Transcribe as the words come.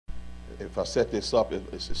if I set this up,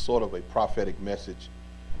 it's sort of a prophetic message.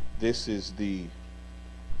 This is the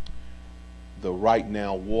right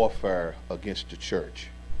now warfare against the church.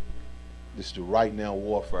 This is the right now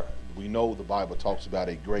warfare. We know the Bible talks about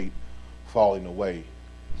a great falling away.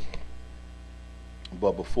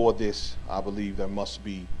 But before this, I believe there must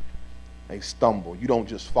be a stumble. You don't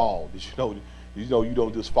just fall. Did you know you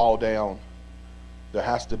don't just fall down. There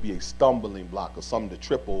has to be a stumbling block or something to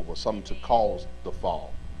trip over, something to cause the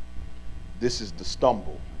fall. This is the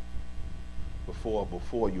stumble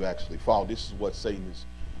before you actually fall. This is what Satan is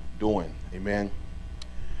doing. Amen.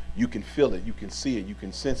 You can feel it, you can see it, you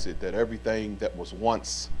can sense it, that everything that was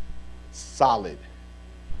once solid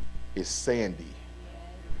is sandy.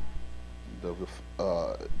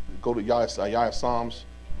 Go to y'all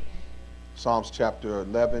Psalms chapter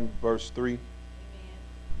 11, verse 3.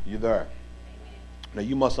 You there? Now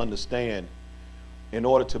you must understand, in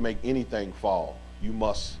order to make anything fall, you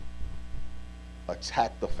must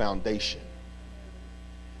attack the foundation.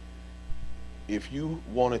 If you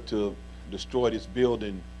wanted to destroy this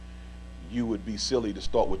building, you would be silly to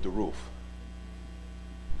start with the roof,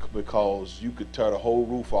 because you could tear the whole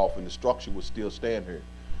roof off and the structure would still stand here,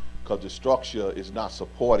 because the structure is not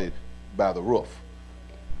supported by the roof.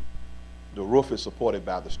 The roof is supported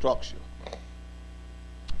by the structure.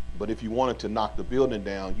 But if you wanted to knock the building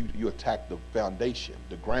down, you attack the foundation,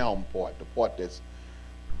 the ground part, the part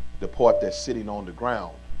that's sitting on the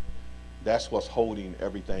ground. That's what's holding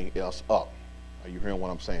everything else up. Are you hearing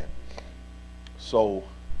what I'm saying? So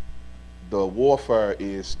the warfare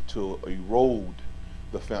is to erode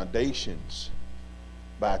the foundations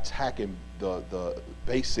by attacking the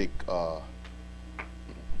basic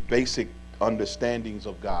understandings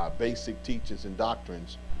of God, basic teachings and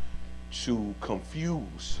doctrines, to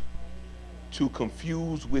confuse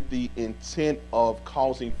with the intent of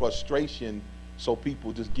causing frustration, so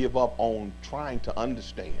people just give up on trying to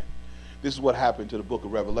understand. This is what happened to the book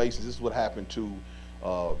of Revelations. This is what happened to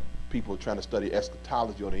people trying to study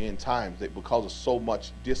eschatology or the end times. Because of so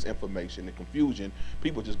much disinformation and confusion,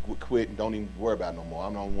 people just quit and don't even worry about it no more.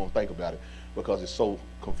 I don't want to think about it because it's so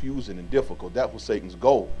confusing and difficult. That was Satan's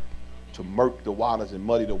goal, to murk the waters and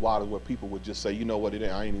muddy the waters, where people would just say, you know what, I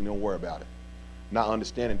ain't even gonna worry about it. Not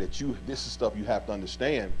understanding that this is stuff you have to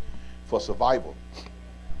understand for survival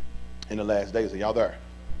in the last days. Are y'all there?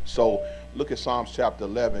 So look at Psalms chapter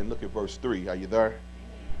 11, look at verse 3. Are you there?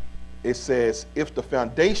 It says, if the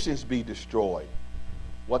foundations be destroyed,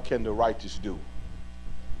 what can the righteous do?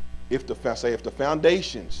 If the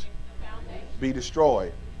foundations be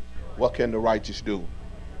destroyed, what can the righteous do?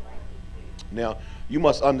 Now, you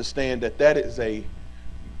must understand that that's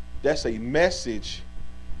a message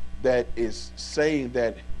that is saying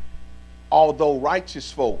that although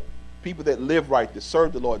righteous folk, people that live right, that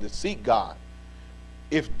serve the Lord, that seek God,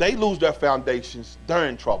 if they lose their foundations, they're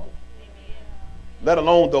in trouble. Let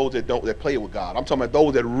alone those that play with God. I'm talking about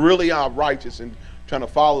those that really are righteous and trying to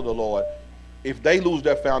follow the Lord. If they lose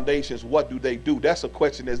their foundations, what do? That's a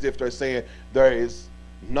question as if they're saying there is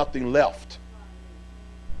nothing left.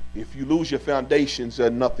 If you lose your foundations,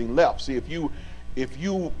 there's nothing left. See, if you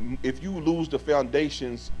lose the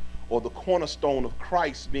foundations or the cornerstone of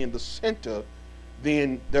Christ being the center,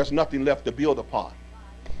 then there's nothing left to build upon.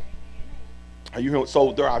 Are you hearing?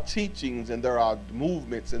 So there are teachings and there are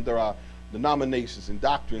movements and there are denominations and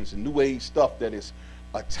doctrines and New Age stuff that is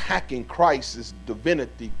attacking Christ's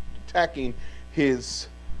divinity, attacking his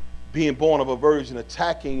being born of a virgin,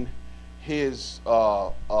 attacking his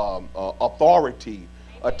authority,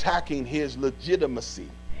 attacking his legitimacy.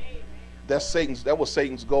 That was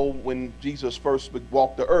Satan's goal when Jesus first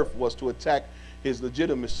walked the earth, was to attack his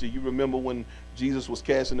legitimacy. You remember when Jesus was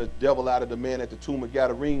casting the devil out of the man at the tomb of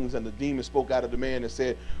Gadarenes, and the demon spoke out of the man and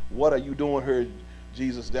said, "What are you doing here,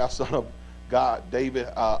 Jesus, thou son of God, David?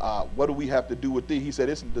 What do we have to do with thee?" He said,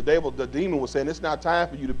 the demon was saying, "It's not time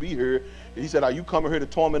for you to be here." He said, "Are you coming here to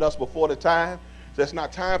torment us before the time?" So it's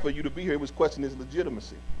not time for you to be here. He was questioning his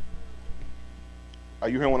legitimacy. Are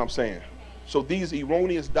you hearing what I'm saying? So these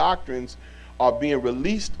erroneous doctrines are being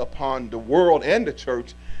released upon the world and the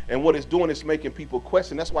church, and what it's doing is making people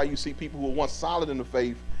question. That's why you see people who were once solid in the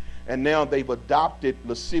faith, and now they've adopted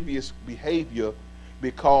lascivious behavior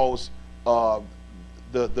because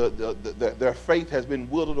their faith has been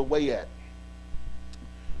whittled away at.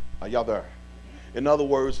 Are y'all there? In other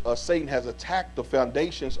words, Satan has attacked the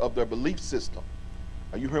foundations of their belief system.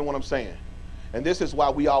 Are you hearing what I'm saying? And this is why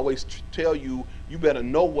we always tell you, you better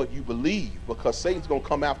know what you believe, because Satan's going to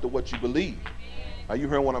come after what you believe. Are you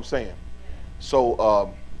hearing what I'm saying?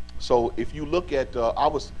 So if you look at,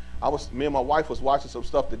 me and my wife was watching some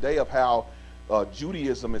stuff today of how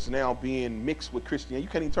Judaism is now being mixed with Christianity. You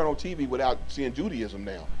can't even turn on TV without seeing Judaism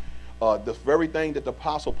now. The very thing that the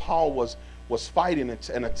Apostle Paul was fighting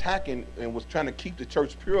and attacking and was trying to keep the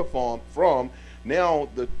church pure from, now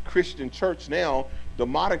the Christian church, now the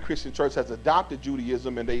modern Christian church has adopted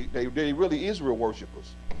Judaism, and they really Israel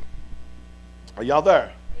worshipers. Are y'all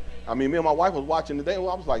there? I mean, me and my wife was watching today, and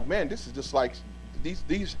I was like, man, this is just like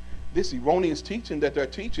this erroneous teaching that they're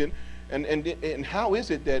teaching, and how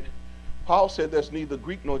is it that Paul said there's neither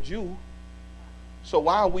Greek nor Jew? So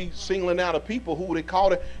why are we singling out a people who they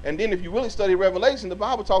call it? And then if you really study Revelation, the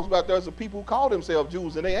Bible talks about there's a people who call themselves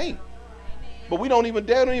Jews and they ain't. But they don't even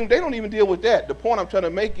deal with that. The point I'm trying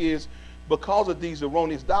to make is, because of these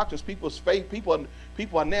erroneous doctrines, people's faith, people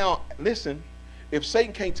are now, listen, if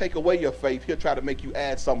Satan can't take away your faith, he'll try to make you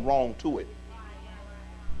add something wrong to it.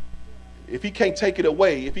 If he can't take it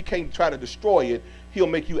away, if he can't try to destroy it, he'll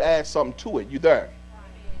make you add something to it. You there?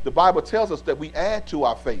 The Bible tells us that we add to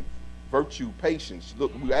our faith. Virtue, patience.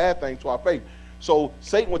 Look, we add things to our faith. So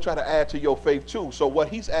Satan will try to add to your faith too. So what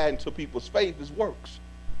he's adding to people's faith is works.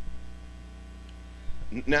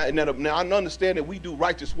 Now I understand that we do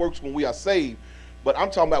righteous works when we are saved, but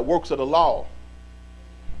I'm talking about works of the law,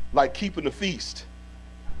 like keeping the feast,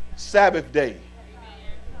 Sabbath day.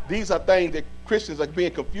 These are things that Christians are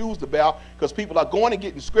being confused about, because people are going and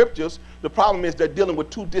getting scriptures. The problem is they're dealing with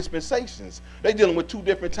two dispensations. They're dealing with two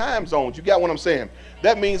different time zones. You got what I'm saying?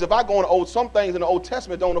 That means if I go in some things in the Old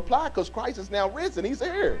Testament don't apply, because Christ is now risen. He's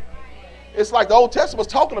here. It's like the Old Testament was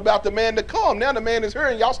talking about the man to come. Now the man is here,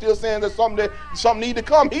 and y'all still saying there's something need to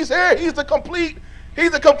come. He's here. He's the complete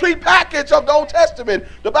package of the Old Testament.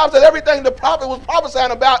 The Bible says everything the prophet was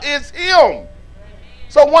prophesying about is him.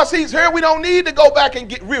 So once he's here, we don't need to go back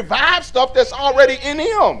and revive stuff that's already in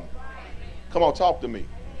him. Come on, talk to me.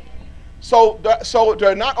 So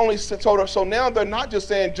they're not only so now they're not just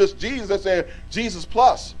saying just Jesus. They're saying Jesus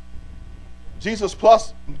plus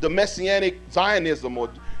the Messianic Zionism, or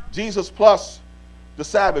Jesus plus the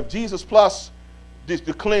Sabbath, Jesus plus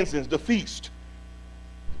the cleansings, the feast.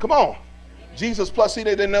 Come on, Jesus plus. See,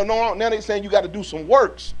 now they're saying you got to do some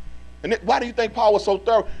works. And why do you think Paul was so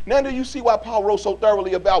thorough? Now do you see why Paul wrote so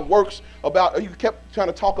thoroughly about works? You kept trying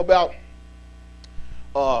to talk about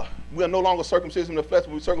we are no longer circumcision in the flesh,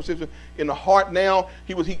 but we're circumcision in the heart now.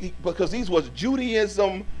 Because these was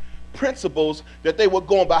Judaism principles that they were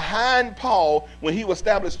going behind Paul when he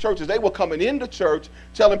established churches. They were coming into church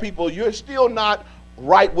telling people, you're still not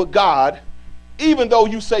right with God. Even though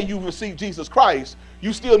you say you received Jesus Christ,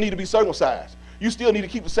 you still need to be circumcised. You still need to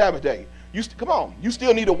keep the Sabbath day. Come on. You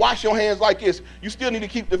still need to wash your hands like this. You still need to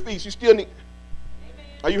keep the feast. You still need.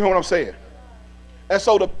 Are you hearing what I'm saying? And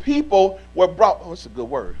so the people were brought. Oh, that's a good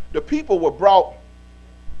word. The people were brought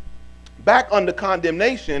back under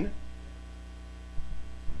condemnation.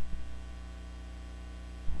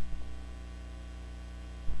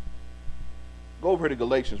 Go over here to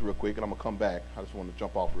Galatians real quick, and I'm going to come back. I just want to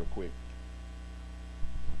jump off real quick.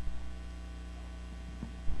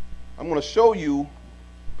 I'm going to show you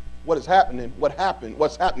what's happening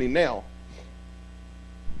now.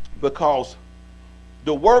 Because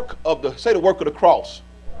the work of the work of the cross.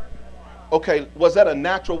 Okay, was that a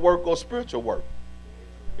natural work or spiritual work?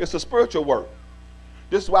 It's a spiritual work.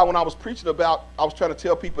 This is why when I was preaching about, I was trying to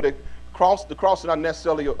tell people that the cross is not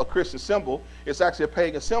necessarily a Christian symbol. It's actually a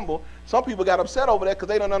pagan symbol. Some people got upset over that because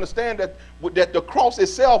they don't understand that the cross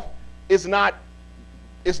itself is not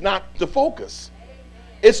the focus.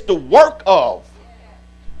 It's the work of.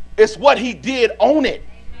 It's what he did on it.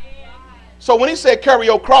 So when he said carry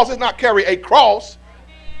your cross, it's not carry a cross.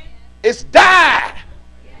 It's die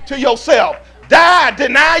to yourself. Die,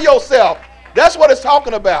 deny yourself. That's what it's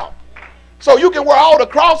talking about. So you can wear all the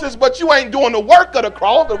crosses, but you ain't doing the work of the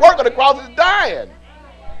cross. The work of the cross is dying.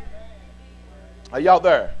 Are y'all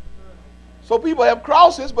there? So people have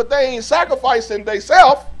crosses, but they ain't sacrificing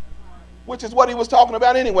themselves, which is what he was talking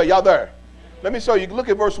about anyway. Y'all there? Let me show you. Look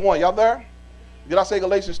at verse 1. Y'all there? Did I say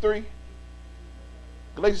Galatians 3?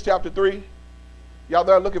 Galatians chapter 3. Y'all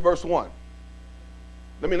there? Look at verse 1.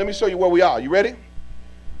 Let me show you where we are. You ready?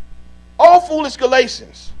 Oh, foolish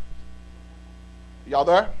Galatians. Y'all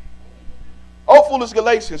there? Oh, foolish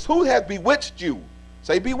Galatians, who has bewitched you?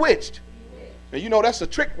 Say bewitched. And you know that's a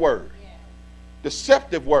trick word.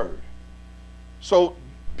 Deceptive word. So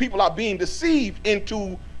people are being deceived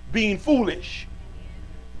into being foolish.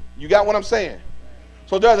 You got what I'm saying?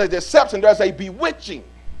 So there's a deception, there's a bewitching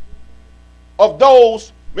of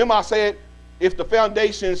those. Remember I said, if the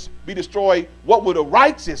foundations be destroyed, what were the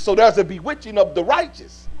righteous? So there's a bewitching of the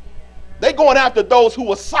righteous. They're going after those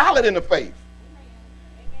who are solid in the faith.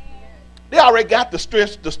 They already got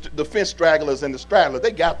the fence stragglers and the stragglers.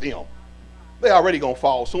 They got them. They already going to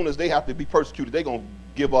fall. As soon as they have to be persecuted, they're going to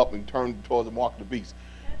give up and turn towards the mark of the beast.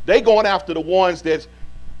 They going after the ones that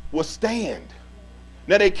will stand.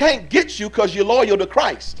 Now, they can't get you because you're loyal to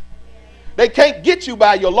Christ. They can't get you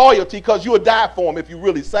by your loyalty because you'll die for them if you're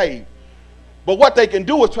really saved. But what they can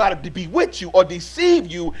do is try to bewitch you or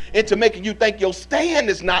deceive you into making you think your stand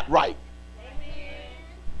is not right.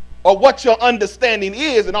 Or what your understanding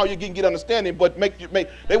is, and all you can get understanding, but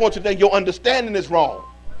they want you to think your understanding is wrong.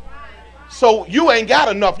 So you ain't got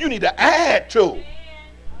enough. You need to add to.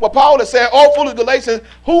 What Paul is saying, "Oh, foolish Galatians,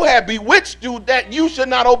 who have bewitched you that you should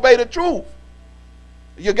not obey the truth?"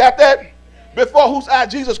 You got that? Before whose eye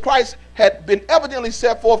Jesus Christ had been evidently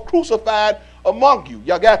set forth crucified among you.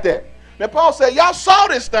 Y'all got that? Now Paul said, y'all saw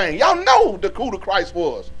this thing. Y'all know who the Christ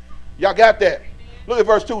was. Y'all got that? Look at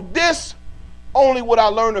verse 2. "This only would I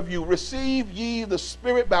learn of you. Receive ye the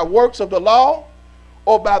Spirit by works of the law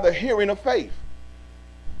or by the hearing of faith?"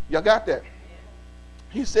 Y'all got that?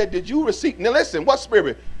 He said, did you receive? Now listen, what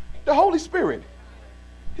Spirit? The Holy Spirit.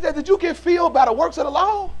 He said, did you get filled by the works of the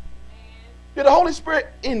law? Did the Holy Spirit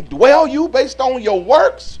indwell you based on your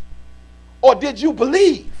works? Or did you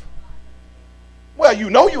believe? Well, you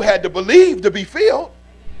know you had to believe to be filled.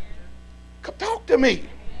 Come talk to me.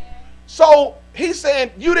 So he's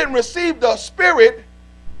saying you didn't receive the Spirit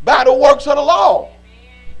by the works of the law.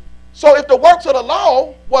 So if the works of the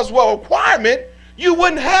law was a requirement, you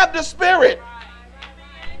wouldn't have the Spirit.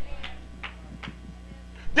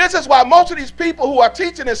 This is why most of these people who are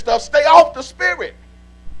teaching this stuff stay off the Spirit.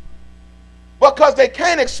 Because they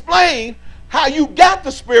can't explain how you got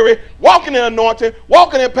the Spirit, walking in anointing,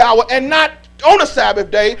 walking in power, and not on the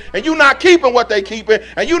Sabbath day, and you not keeping what they keeping,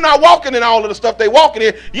 and you not walking in all of the stuff they walking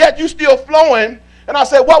in, yet you still flowing. And I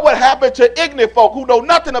said, what would happen to ignorant folk who know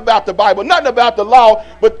nothing about the Bible, nothing about the law,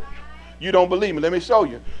 but you don't believe me? Let me show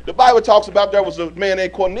you. The Bible talks about there was a man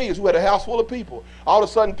named Cornelius who had a house full of people. All of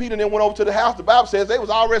a sudden, Peter then went over to the house. The Bible says they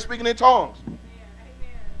was already speaking in tongues.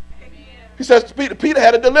 He says Peter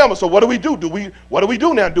had a dilemma. So what do we do? What do we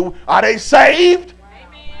do now? Are they saved?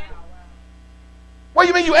 What do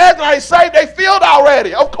you mean you asking, are they saved? They filled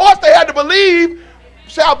already. Of course they had to believe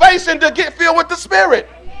salvation to get filled with the Spirit.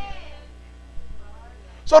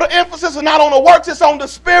 So the emphasis is not on the works, it's on the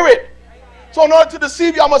Spirit. So in order to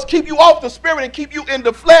deceive you, I must keep you off the Spirit and keep you in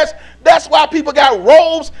the flesh. That's why people got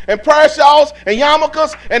robes and prayer shawls and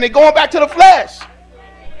yarmulkes and they're going back to the flesh.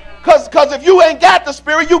 Because if you ain't got the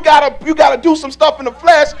Spirit, you gotta do some stuff in the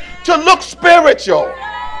flesh to look spiritual.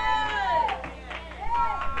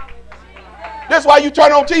 That's why you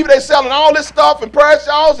turn on TV, they selling all this stuff and prayer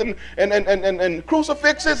shawls and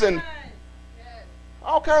crucifixes and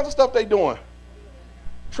all kinds of stuff they doing.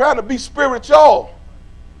 Trying to be spiritual.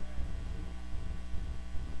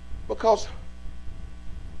 Because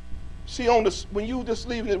see, when you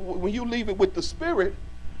leave it with the Spirit,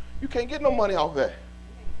 you can't get no money off that.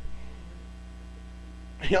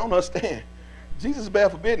 You don't understand. Jesus is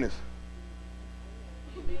bad for business.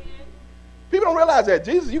 People don't realize that.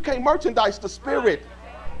 Jesus, you can't merchandise the Spirit.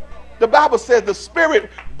 The Bible says the Spirit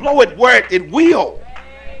blow it where it will.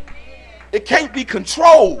 It can't be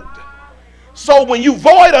controlled. So when you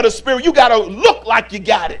void of the Spirit, you got to look like you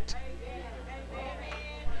got it.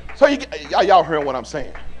 So y'all hearing what I'm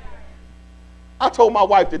saying? I told my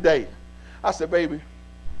wife today, I said, baby,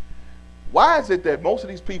 why is it that most of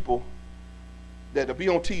these people that be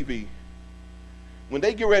on TV, when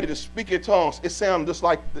they get ready to speak in tongues, it sounds just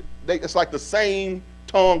like it's like the same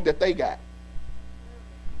tongue that they got?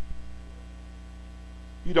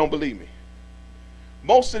 You don't believe me?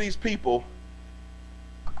 Most of these people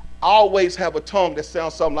always have a tongue that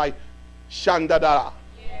sounds something like shandada.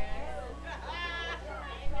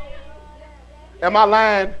 Am I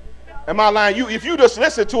lying? Am I lying? If you just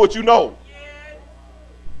listen to it, you know.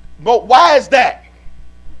 But why is that?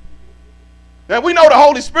 Now we know the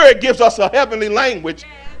Holy Spirit gives us a heavenly language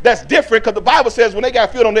that's different, because the Bible says when they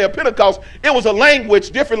got filled on their Pentecost, it was a language,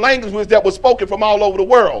 different languages that was spoken from all over the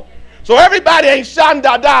world. So everybody ain't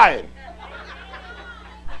shandadaing.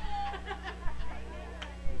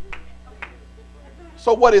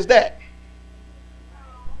 So what is that?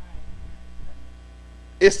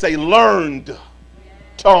 It's a learned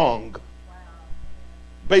tongue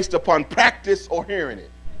based upon practice or hearing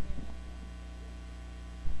it.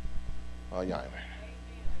 Oh, yeah, man.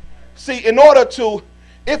 See, in order to,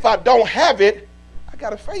 if I don't have it, I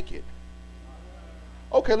got to fake it.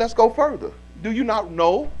 Okay, let's go further. Do you not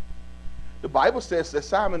know? The Bible says that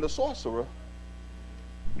Simon the sorcerer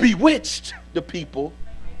bewitched the people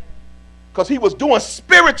because he was doing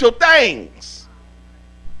spiritual things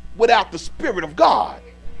without the Spirit of God.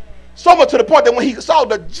 So much to the point that when he saw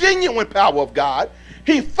the genuine power of God,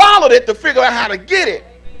 He followed it to figure out how to get it.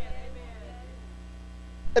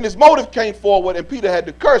 And his motive came forward, and Peter had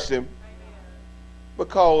to curse him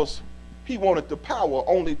because he wanted the power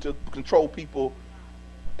only to control people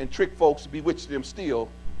and trick folks, bewitch them still.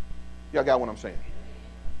 Y'all got what I'm saying?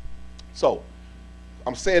 So,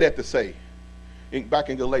 I'm saying that to say, back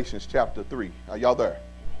in Galatians chapter 3, are y'all there?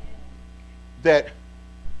 That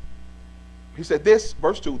he said this,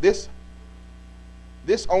 verse 2, this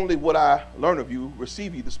only would I learn of you,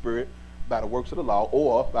 receive ye the Spirit by the works of the law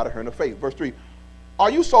or by the hearing of faith. Verse 3, are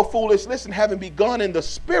you so foolish, listen, having begun in the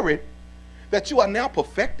Spirit, that you are now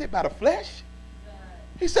perfected by the flesh?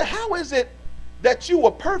 He said, how is it that you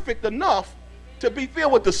were perfect enough to be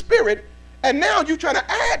filled with the Spirit, and now you're trying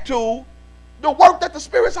to add to the work that the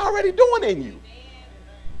Spirit's already doing in you?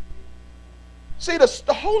 See,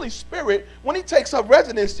 the Holy Spirit, when he takes up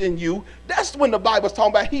residence in you, that's when the Bible's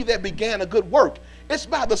talking about he that began a good work. It's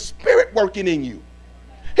by the Spirit working in you.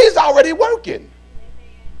 He's already working.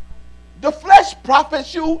 The flesh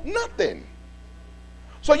profits you nothing.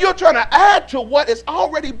 So you're trying to add to what is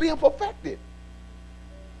already being perfected.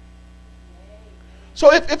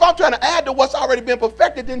 So if I'm trying to add to what's already been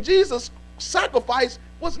perfected, then Jesus' sacrifice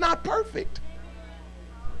was not perfect.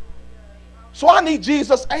 So I need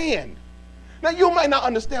Jesus and. Now you may not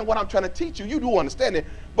understand what I'm trying to teach you. You do understand it.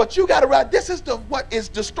 But you got to realize this is what is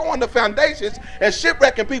destroying the foundations and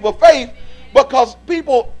shipwrecking people's faith, because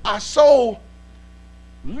people are so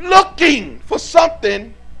looking for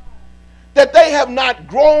something that they have not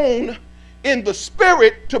grown in the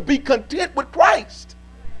Spirit to be content with Christ.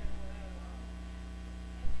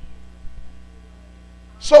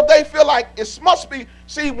 So they feel like it must be,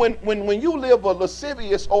 see, when you live a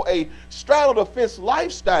lascivious or a straddle the fence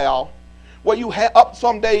lifestyle where you have up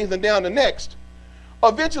some days and down the next,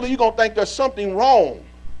 eventually you're going to think there's something wrong.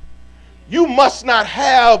 You must not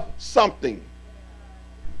have something.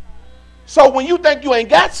 So when you think you ain't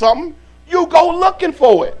got something, you go looking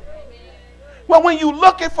for it. Well, when you're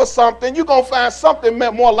looking for something, you're going to find something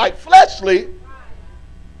more like fleshly,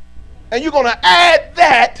 and you're going to add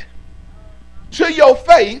that to your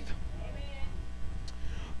faith,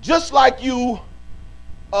 just like you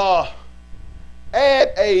add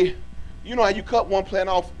a, you know how you cut one plant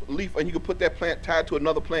off leaf and you can put that plant tied to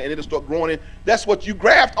another plant and it'll start growing in. That's what you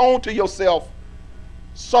graft onto yourself,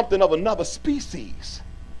 something of another species.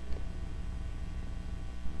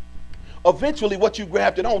 Eventually what you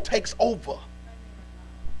grafted on takes over.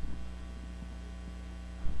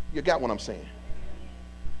 You got what I'm saying?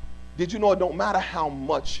 Did you know it don't matter how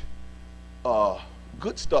much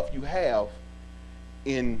good stuff you have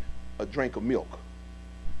in a drink of milk?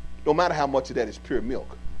 No matter how much of that is pure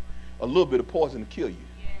milk, a little bit of poison will kill you.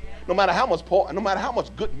 No matter how much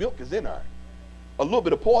good milk is in there, a little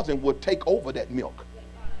bit of poison will take over that milk.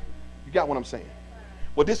 You got what I'm saying?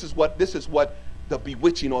 Well, this is what the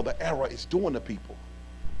bewitching or the error is doing to people.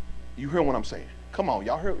 You hear what I'm saying? Come on,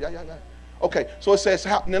 y'all heard? Yeah. Okay, so it says,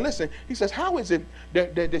 now listen, he says, how is it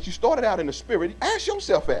that you started out in the Spirit? Ask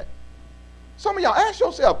yourself that. Some of y'all ask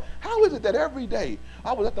yourself, how is it that every day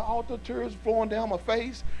I was at the altar, tears flowing down my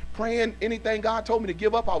face, praying anything God told me to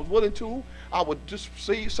give up, I was willing to. I would just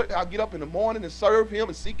I'll get up in the morning and serve him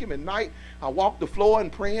and seek him at night. I walked the floor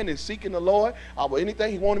and praying and seeking the Lord.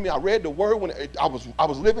 Anything he wanted me, I read the word. When I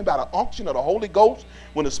was living by the unction of the Holy Ghost.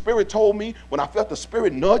 When the Spirit told me, when I felt the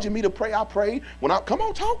Spirit nudging me to pray, I prayed. Come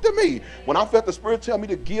on, talk to me. When I felt the Spirit tell me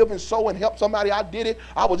to give and sow and help somebody, I did it.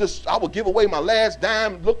 I would give away my last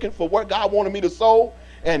dime looking for what God wanted me to sow.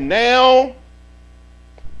 And now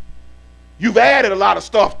you've added a lot of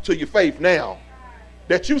stuff to your faith now,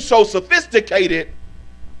 that you're so sophisticated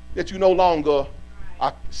that you no longer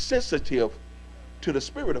are sensitive to the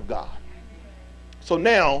Spirit of God. So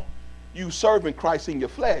now you serving Christ in your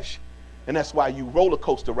flesh, and that's why you roller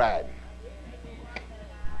coaster riding.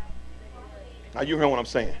 Now you hear what I'm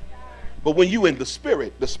saying? But when you in the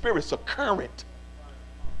Spirit's a current.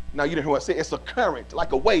 Now you didn't hear what I said? It's a current,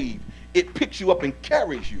 like a wave. It picks you up and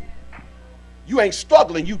carries you. You ain't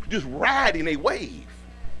struggling, you just riding a wave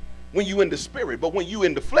when you in the Spirit. But when you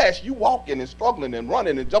in the flesh, you walking and struggling and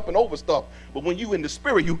running and jumping over stuff. But when you in the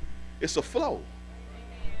Spirit, it's a flow.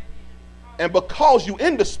 And because you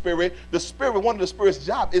in the Spirit, one of the Spirit's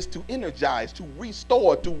job is to energize, to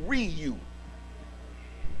restore, to you.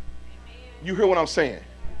 You hear what I'm saying?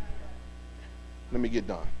 Let me get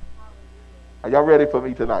done. Are y'all ready for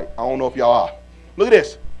me tonight? I don't know if y'all are. Look at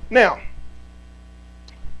this. Now,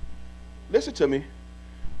 listen to me.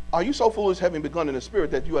 Are you so foolish, having begun in the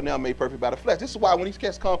Spirit, that you are now made perfect by the flesh? This is why when these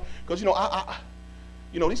cats come, because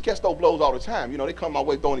these cats throw blows all the time. They come my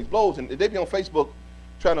way throwing these blows, and they be on Facebook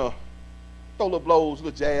trying to throw little blows,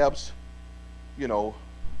 little jabs,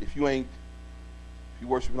 if you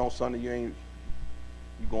worshiping on Sunday, you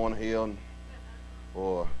going to hell,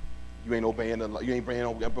 or you ain't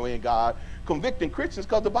obeying God. Convicting Christians,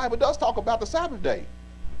 because the Bible does talk about the Sabbath day.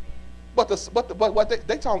 But what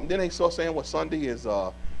they talk, then they start saying what Sunday is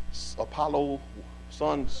Apollo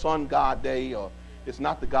sun god day, or it's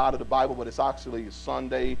not the God of the Bible, but it's actually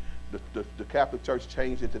Sunday. The Catholic Church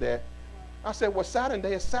changed it to that. I said, well,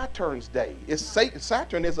 Saturday is Saturn's day.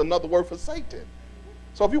 Saturn is another word for Satan.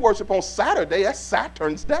 So if you worship on Saturday, that's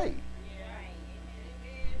Saturn's day.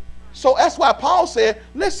 So that's why Paul said,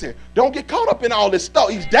 listen, don't get caught up in all this stuff,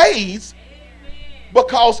 these days,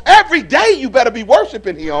 because every day you better be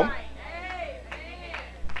worshiping him.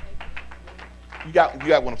 You got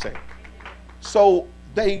what I'm saying? So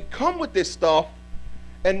they come with this stuff,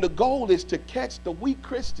 and the goal is to catch the weak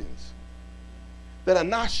Christians that are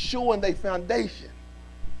not sure in their foundation.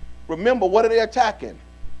 Remember, what are they attacking?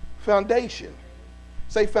 Foundation.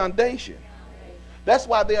 Say foundation. That's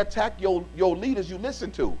why they attack your leaders you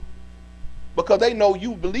listen to. Because they know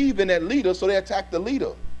you believe in that leader, so they attack the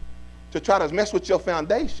leader to try to mess with your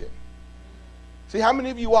foundation. See, how many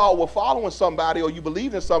of you all were following somebody, or you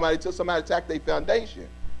believed in somebody until somebody attacked their foundation,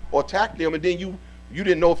 or attacked them, and then you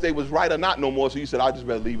didn't know if they was right or not no more, so you said, I just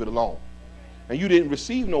better leave it alone. And you didn't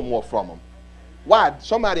receive no more from them. Why?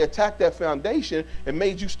 Somebody attacked that foundation and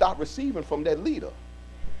made you stop receiving from that leader.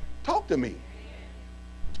 Talk to me.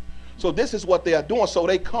 So this is what they are doing. So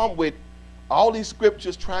they come with all these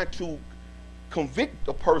scriptures trying to convict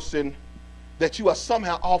a person that you are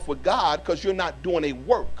somehow off with God because you're not doing a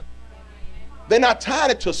work. They're not tying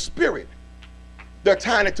it to spirit. They're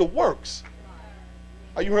tying it to works.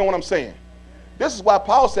 Are you hearing what I'm saying? This is why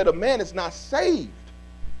Paul said a man is not saved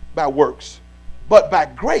by works, but by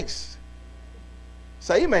grace.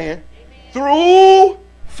 Say amen. Through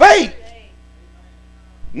faith.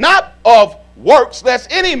 Not of works,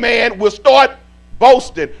 lest any man will start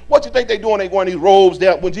boasting. What you think they doing? They wearing these robes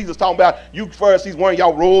down. When Jesus talking about you Pharisees wearing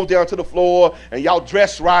y'all robes down to the floor, and y'all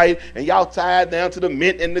dress right, and y'all tied down to the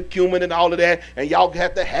mint and the cumin and all of that, and y'all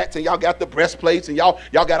got the hats, and y'all got the breastplates, and y'all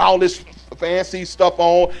got all this fancy stuff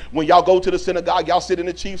on. When y'all go to the synagogue, y'all sit in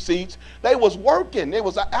the chief seats. They was working. There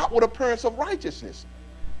was an outward appearance of righteousness.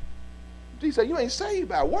 Jesus said, you ain't saved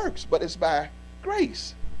by works, but it's by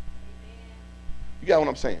grace. You got what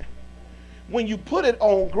I'm saying? When you put it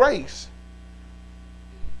on grace,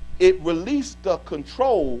 it released the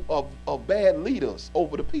control of bad leaders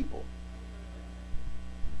over the people.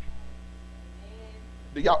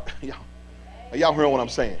 Y'all hearing what I'm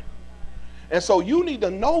saying? And so you need to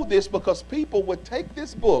know this, because people would take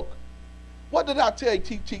this book. What did I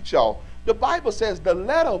teach y'all? The Bible says the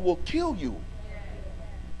letter will kill you.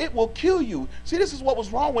 It will kill you. See, this is what was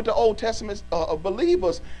wrong with the Old Testament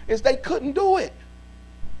believers, is they couldn't do it.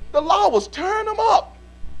 The law was tearing them up.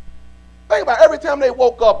 Think about it. Every time they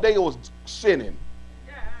woke up, they was sinning.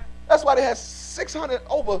 That's why they had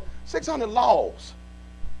over 600 laws.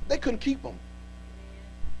 They couldn't keep them.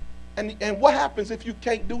 And what happens if you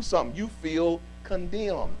can't do something? You feel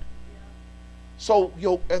condemned. So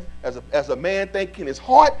as a man thinking his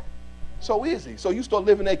heart, so is he. So you start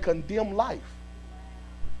living a condemned life.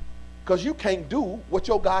 Because you can't do what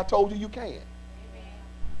your God told you can.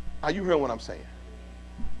 Are you hearing what I'm saying?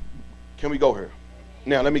 Can we go here?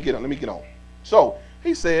 Now let me get on. So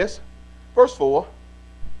he says, verse 4,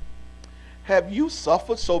 have you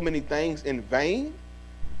suffered so many things in vain,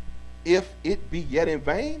 if it be yet in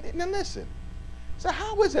vain? Now listen. So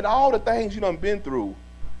how is it all the things you done been through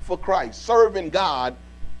for Christ, serving God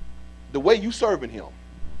the way you serving him,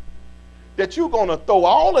 that you're going to throw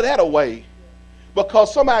all of that away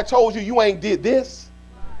because somebody told you you ain't did this?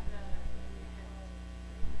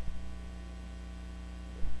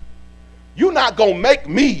 You're not going to make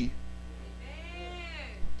me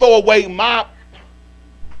throw away my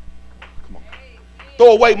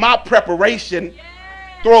preparation,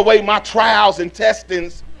 throw away my trials and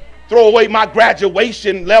testings, throw away my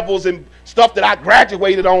graduation levels and stuff that I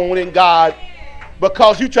graduated on in God,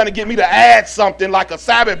 because you're trying to get me to add something like a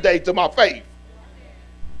Sabbath day to my faith.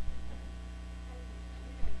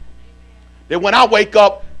 That when I wake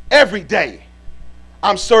up every day,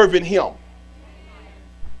 I'm serving him.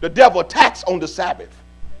 The devil attacks on the Sabbath,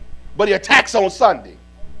 but he attacks on Sunday.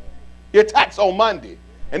 He attacks on Monday,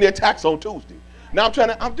 and he attacks on Tuesday. Now are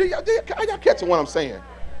y'all catching what I'm saying?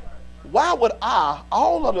 Why would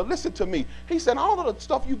listen to me. He said, all of the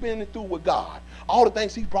stuff you've been through with God, all the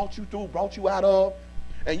things he brought you through, brought you out of,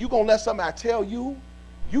 and you going to let somebody tell you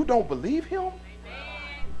you don't believe him?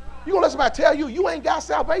 You going to let somebody tell you you ain't got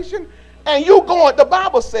salvation? And the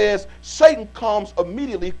Bible says Satan comes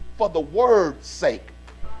immediately for the word's sake.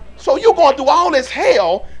 So you're going through all this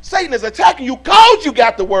hell. Satan is attacking you because you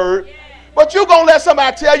got the word. But you're going to let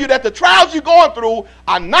somebody tell you that the trials you're going through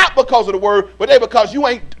are not because of the word, but they're because you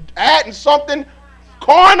ain't adding something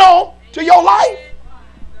carnal to your life.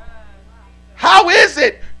 How is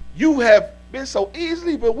it you have been so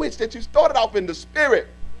easily bewitched that you started off in the spirit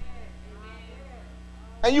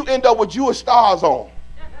and you end up with Jewish stars on?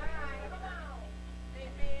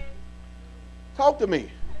 Talk to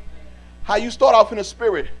me. How you start off in the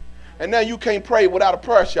spirit and now you can't pray without a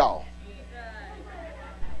prayer shawl.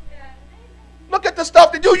 Look at the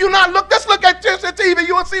stuff that you not look. Let's look at the TV.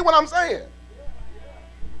 You'll see what I'm saying.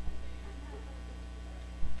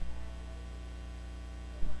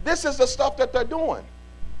 This is the stuff that they're doing.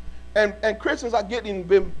 And Christians are getting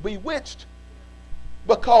bewitched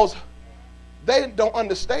because they don't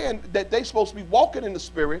understand that they're supposed to be walking in the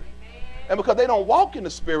spirit. And because they don't walk in the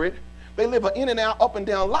spirit, they live an in and out, up and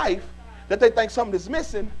down life that they think something is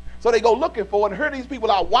missing. So they go looking for it. And here these people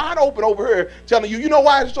are wide open over here telling you, you know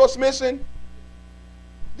why it's just missing?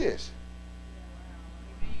 This.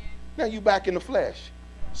 Now you back in the flesh,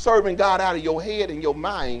 serving God out of your head and your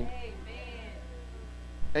mind.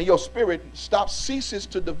 And your spirit ceases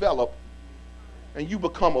to develop, and you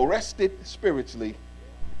become arrested spiritually,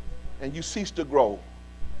 and you cease to grow.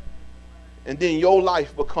 And then your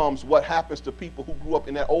life becomes what happens to people who grew up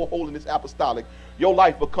in that old holiness apostolic. Your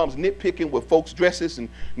life becomes nitpicking with folks' dresses and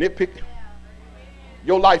nitpicking.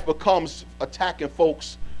 Your life becomes attacking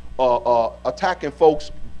folks'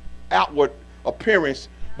 outward appearance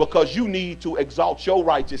because you need to exalt your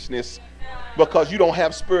righteousness because you don't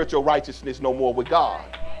have spiritual righteousness no more with God.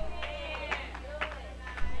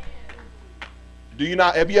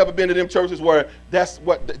 Have you ever been to them churches where that's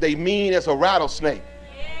what they mean as a rattlesnake?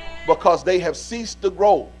 Because they have ceased to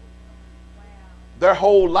grow. Their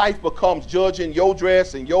whole life becomes judging your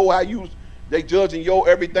dress and they judging your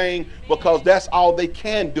everything because that's all they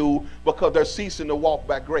can do because they're ceasing to walk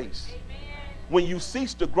by grace. When you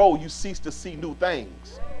cease to grow, you cease to see new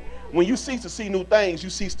things. When you cease to see new things,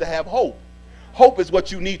 you cease to have hope. Hope is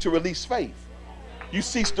what you need to release faith. You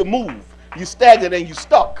cease to move. You stagnant and you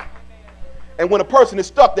stuck. And when a person is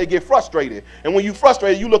stuck, they get frustrated. And when you're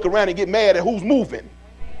frustrated, you look around and get mad at who's moving.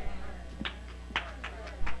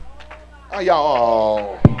 Are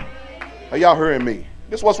y'all hearing me?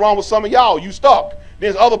 This is what's wrong with some of y'all. You stuck.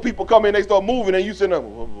 There's other people come in, they start moving, and you sitting there,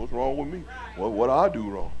 what's wrong with me? What I do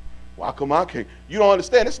wrong? Why come I can't? You don't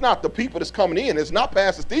understand. It's not the people that's coming in. It's not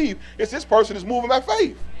Pastor Steve. It's this person that's moving by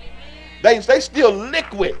faith. They still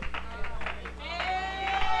liquid.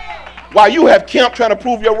 While you have camped trying to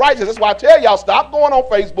prove your righteousness. That's why I tell y'all, stop going on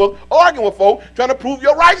Facebook, arguing with folk, trying to prove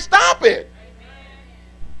your right. Stop it.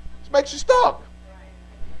 This makes you stuck.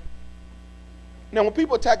 Now, when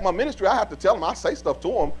people attack my ministry, I have to tell them, I say stuff to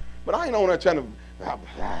them, but I ain't on there trying to,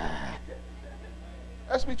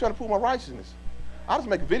 that's me trying to prove my righteousness. I just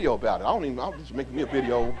make a video about it. I'll just make me a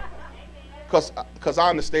video because I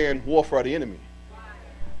understand warfare of the enemy.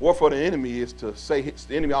 Warfare of the enemy is to say,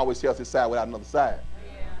 the enemy always tells his side without another side.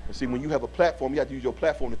 And see, when you have a platform, you have to use your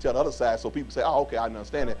platform to tell the other side so people say, oh, okay, I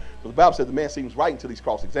understand that. But the Bible says the man seems right until he's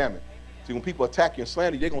cross-examined. See, when people attack you and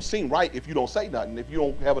slander you, they're going to seem right if you don't say nothing. If you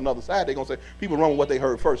don't have another side, they're going to say, people run with what they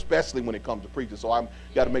heard first, especially when it comes to preaching. So I've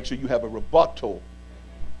got to make sure you have a rebuttal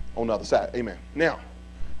on the other side. Amen. Now,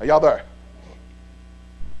 are y'all there?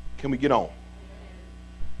 Can we get on?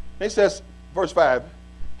 It says, verse 5,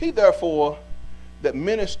 he therefore that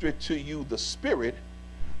ministered to you the Spirit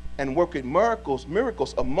and worketh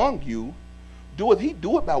miracles among you, doeth he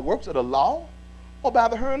do it by works of the law or by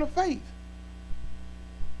the hearing of faith?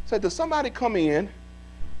 So does somebody come in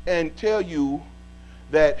and tell you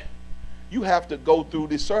that you have to go through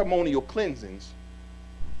these ceremonial cleansings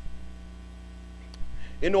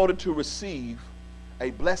in order to receive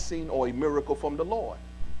a blessing or a miracle from the Lord?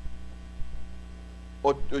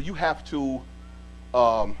 Or you have to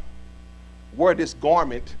wear this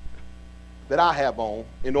garment that I have on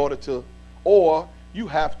in order to, or you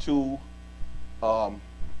have to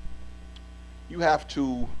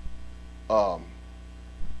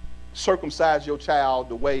circumcise your child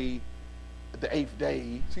the way the 8th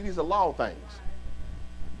day. See, these are law things.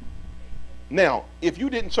 Now, if you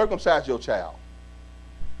didn't circumcise your child,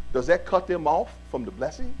 does that cut them off from the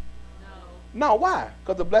blessing? No, why?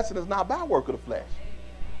 Because the blessing is not by work of the flesh.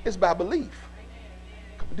 It's by belief.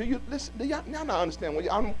 Do you listen? Do y'all not understand?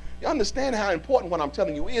 You understand how important what I'm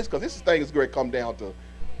telling you is, because this thing is going to come down to,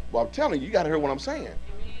 well, I'm telling you, you got to hear what I'm saying.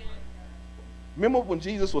 Remember when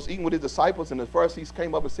Jesus was eating with his disciples and the Pharisees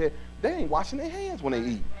came up and said, they ain't washing their hands when they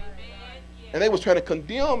eat. And they was trying to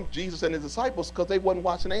condemn Jesus and his disciples because they wasn't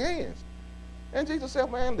washing their hands. And Jesus said,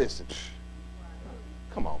 man, listen,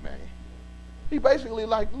 Come on, man. He basically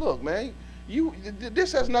like, look, man,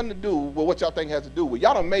 this has nothing to do with what y'all think has to do with.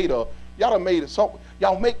 Y'all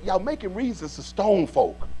making reasons to stone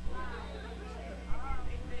folk.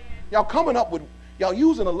 Y'all coming up with, y'all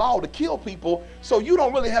using the law to kill people, so you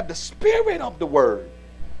don't really have the spirit of the word.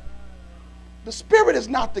 The spirit is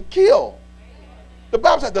not to kill. The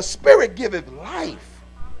Bible says the spirit giveth life.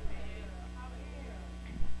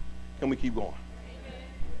 Can we keep going?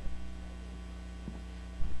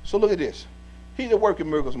 So look at this. He that worketh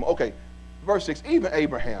miracles. Okay, verse 6, even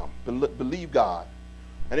Abraham believed God,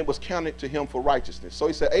 and it was counted to him for righteousness. So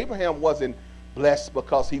he said Abraham wasn't blessed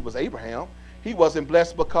because he was Abraham. He wasn't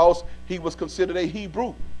blessed because he was considered a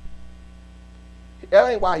Hebrew. That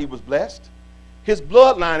ain't why he was blessed. His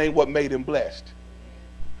bloodline ain't what made him blessed.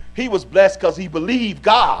 He was blessed because he believed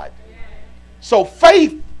God. So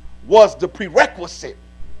faith was the prerequisite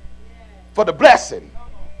for the blessing.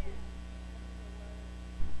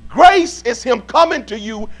 Grace is him coming to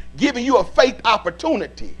you, giving you a faith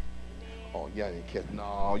opportunity. Oh, yeah,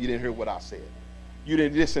 no, you didn't hear what I said. You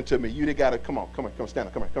didn't listen to me. You didn't got to, come on, stand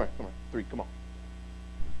up. Come on. 3, come on.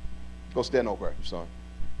 Go stand over here, son.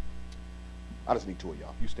 I just need 2 of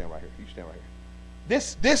y'all. You stand right here.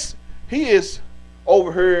 This, he is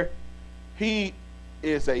over here. He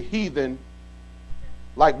is a heathen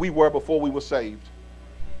like we were before we were saved.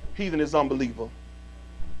 Heathen is unbeliever.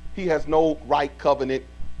 He has no right covenant.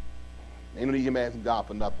 Ain't no need him asking God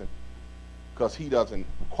for nothing because he doesn't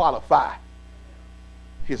qualify.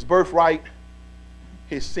 His birthright,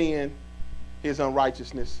 his sin, his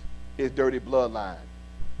unrighteousness, his dirty bloodline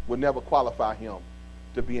will never qualify him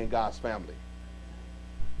to be in God's family.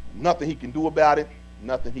 Nothing he can do about it,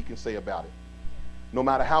 nothing he can say about it. No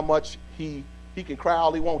matter how much he can cry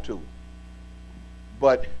all he wants to.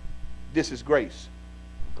 But this is grace.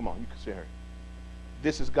 Come on, you can see her.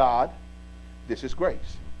 This is God. This is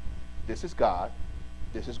grace. This is God.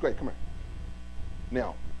 This is great. Come here.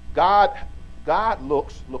 Now, God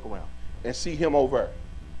look around and see him over there.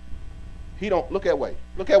 He don't look that way.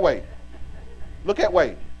 Look that way.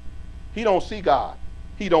 He don't see God.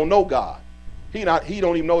 He don't know God. He don't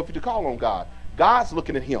even know if he to call on God. God's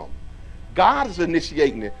looking at him. God is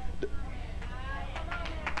initiating it.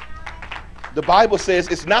 The Bible says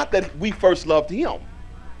it's not that we first loved him,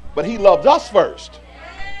 but he loved us first.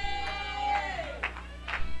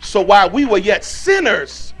 So while we were yet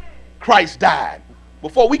sinners, Christ died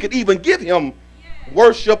before we could even give him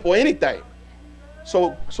worship or anything.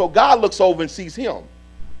 So God looks over and sees him.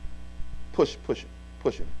 Push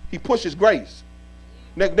him. He pushes grace.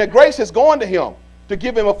 Now grace is going to him to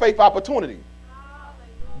give him a faith opportunity.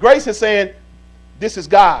 Grace is saying, this is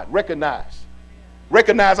God. Recognize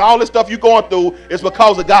all the stuff you're going through is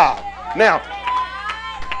because of God. Now,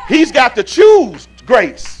 he's got to choose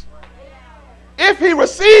grace. If he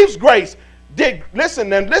receives grace,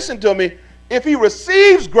 listen to me. If he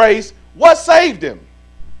receives grace, what saved him?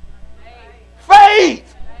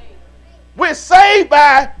 Faith. We're saved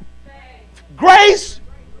by grace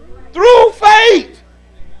through faith.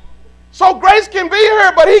 So grace can be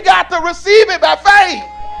here, but he got to receive it by faith.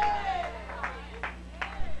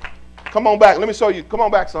 Come on back. Let me show you. Come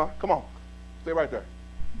on back, son. Come on. Stay right there.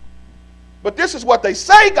 But this is what they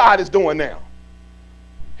say God is doing now.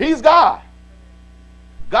 He's God.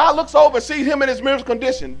 God looks over and sees him in his miserable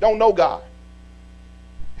condition. Don't know God.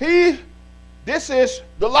 This is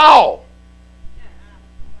the law.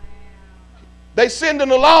 They sending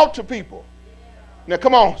the law to people. Now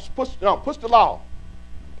come on, push the law.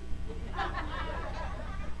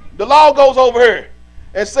 The law goes over here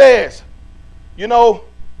and says, you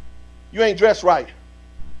ain't dressed right.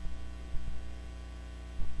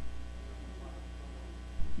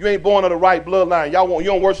 You ain't born of the right bloodline. You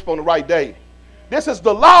don't worship on the right day. This is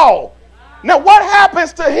the law. Now what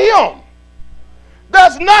happens to him?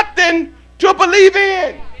 There's nothing to believe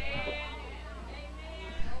in.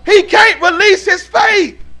 He can't release his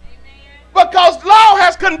faith because law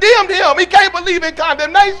has condemned him. He can't believe in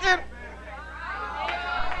condemnation.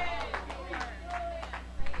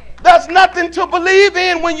 There's nothing to believe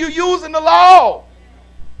in when you're using the law.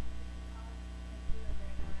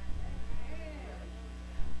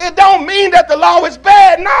 It don't mean that the law is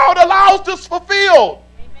bad. No, the law is just fulfilled.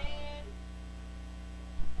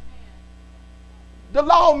 The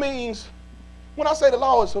law means, when I say the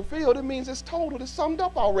law is fulfilled, it means it's total. It's summed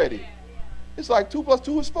up already. It's like 2 +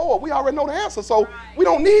 2 is 4. We already know the answer, so we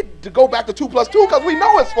don't need to go back to 2 + 2 because we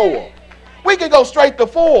know it's 4. We can go straight to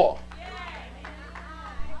 4.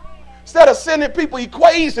 Instead of sending people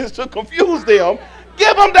equations to confuse them,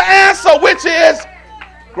 give them the answer, which is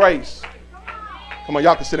grace. Come on,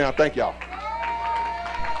 y'all can sit down. Thank y'all.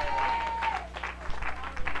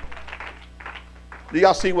 Do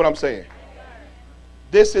y'all see what I'm saying?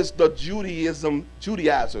 This is the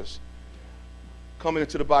Judaizers coming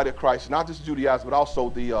into the body of Christ. Not just Judaizers, but also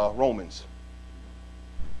the Romans.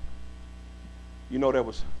 You know, there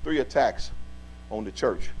was 3 attacks on the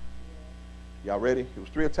church. Y'all ready? It was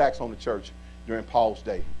 3 attacks on the church during Paul's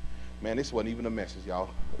day. Man, this wasn't even a message, y'all.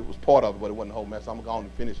 It was part of it, but it wasn't the whole message. I'm going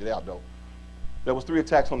to finish it out, though. There was 3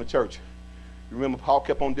 attacks on the church. You remember, Paul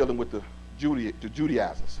kept on dealing with the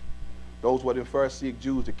Judaizers. Those were the Pharisaic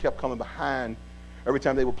Jews that kept coming behind every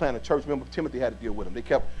time they were planting a church. Remember, Timothy had to deal with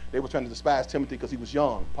them. They were trying to despise Timothy because he was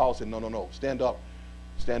young. Paul said, no, stand up.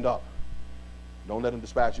 Stand up. Don't let them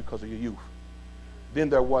despise you because of your youth. Then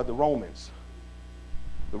there were the Romans.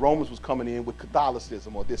 The Romans was coming in with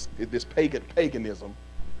Catholicism, or this paganism.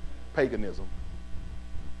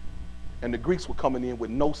 And the Greeks were coming in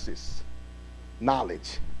with gnosis,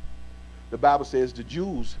 knowledge. The Bible says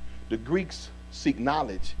the Greeks seek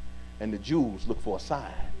knowledge, and the Jews look for a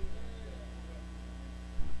sign.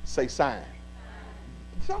 Say sign.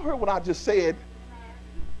 Y'all heard what I just said?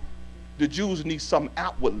 The Jews need something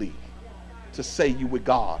outwardly to say you with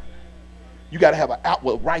God. You got to have an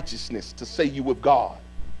outward righteousness to say you with God.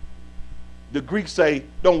 The Greeks say,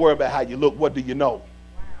 don't worry about how you look. What do you know?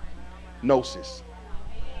 Gnosis.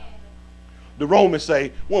 The Romans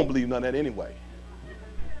say, we don't believe none of that anyway.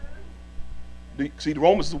 See, the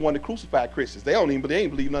Romans is the one that crucified Christians. They ain't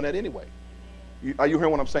believe none of that anyway. Are you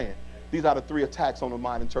hearing what I'm saying? These are the 3 attacks on the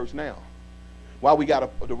modern church now. Why we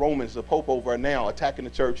got the Romans, the Pope over now attacking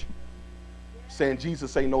the church, saying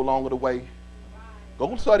Jesus ain't no longer the way.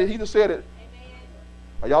 Go study it. He just said it.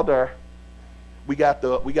 Are y'all there? We got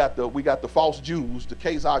the false Jews, the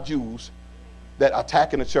Khazar Jews, that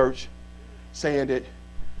attacking the church, saying that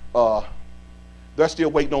they're still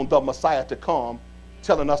waiting on the Messiah to come,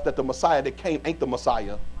 telling us that the Messiah that came ain't the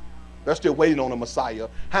Messiah. They're still waiting on the Messiah.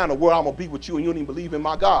 How in the world I'm going to be with you and you don't even believe in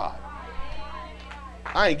my God?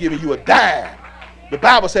 I ain't giving you a dime. The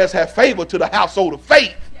Bible says have favor to the household of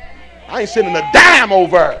faith. I ain't sending a dime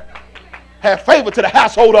over. Have favor to the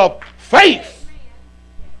household of faith.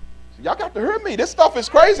 So y'all got to hear me. This stuff is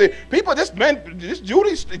crazy. People, this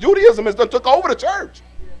Judaism has done took over the church.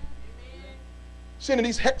 Sending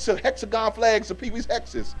these hexagon flags of people's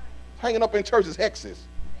hexes. Hanging up in churches, hexes.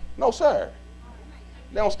 No, sir.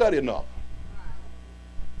 They don't study enough.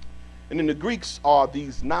 And then the Greeks are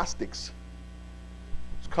these Gnostics.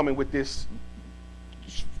 It's coming with this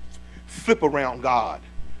flip around God.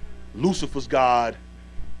 Lucifer's God.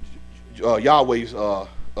 Yahweh's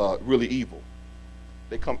really evil.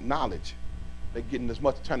 They come knowledge. They're getting as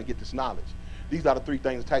much, trying to get this knowledge. These are the 3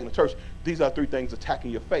 things attacking the church. These are 3 things attacking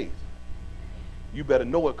your faith. You better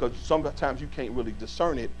know it, because sometimes you can't really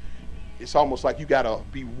discern it. It's almost like you got to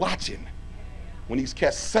be watching when these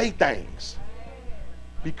cats say things.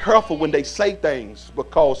 Be careful when they say things,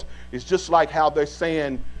 because it's just like how they're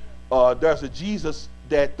saying there's a Jesus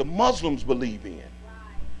that the Muslims believe in.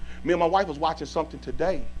 Me and my wife was watching something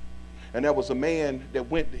today, and there was a man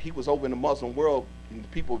that he was over in the Muslim world, and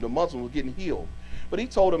the Muslims were getting healed. But he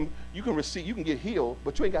told them, you can get healed,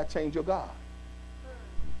 but you ain't got to change your God.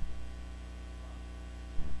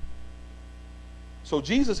 So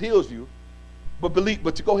Jesus heals you, but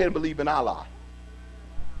you go ahead and believe in Allah.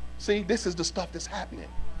 See, this is the stuff that's happening.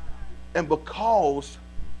 And because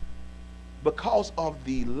of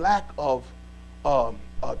the lack of a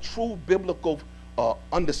true biblical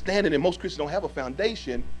understanding, and most Christians don't have a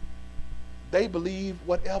foundation, they believe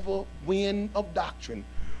whatever wind of doctrine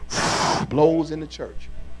blows in the church.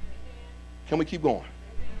 Can we keep going?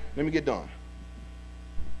 Let me get done.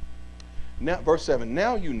 Now, verse 7,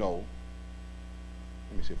 now you know.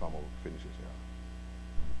 Let me see if I'm going to finish this out.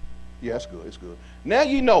 Yeah, it's good, it's good. Now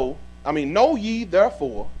you know, know ye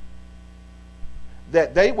therefore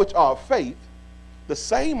that they which are of faith, the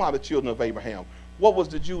same are the children of Abraham. What was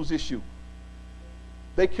the Jews' issue?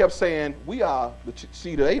 They kept saying, we are the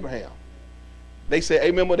seed of Abraham. They said,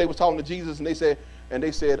 remember they was talking to Jesus, and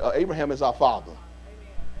they said, Abraham is our father.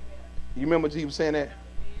 You remember Jesus saying that?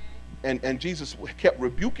 And Jesus kept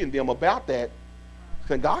rebuking them about that,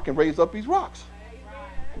 saying God can raise up these rocks.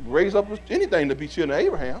 Raise up anything to be children of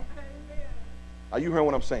Abraham. Are you hearing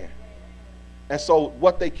what I'm saying? And so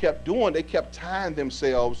what they kept doing, they kept tying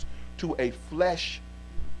themselves to a flesh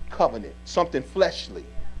covenant, something fleshly,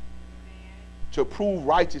 to prove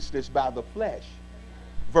righteousness by the flesh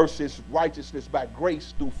versus righteousness by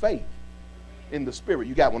grace through faith in the spirit.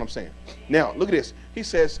 You got what I'm saying? Now, look at this. He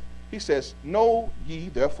says, know ye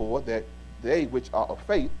therefore that they which are of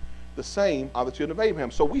faith, the same are the children of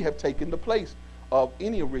Abraham. So we have taken the place of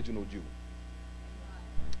any original Jew.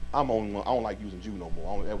 I don't like using Jew no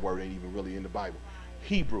more. That word ain't even really in the Bible.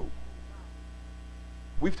 Hebrew.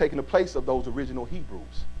 We've taken the place of those original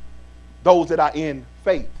Hebrews. Those that are in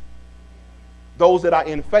faith. Those that are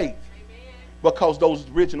in faith. Because those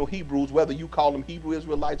original Hebrews, whether you call them Hebrew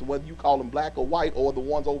Israelites or whether you call them black or white or the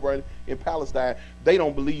ones over in Palestine, they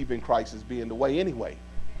don't believe in Christ as being the way anyway.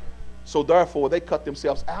 So therefore, they cut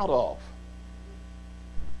themselves out of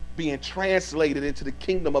being translated into the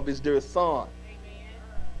kingdom of his dear son.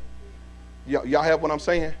 Y'all have what I'm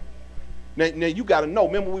saying? Now you got to know.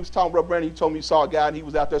 Remember we was talking about Brandon, you told me you saw a guy and he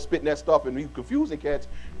was out there spitting that stuff and he was confusing cats.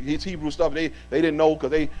 His Hebrew stuff, they didn't know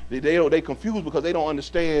because they confused because they don't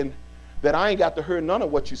understand that I ain't got to hear none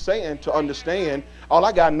of what you're saying to understand. All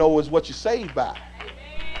I got to know is what you're saved by.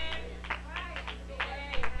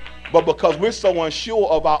 But because we're so unsure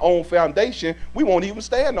of our own foundation, we won't even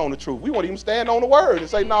stand on the truth. We won't even stand on the word and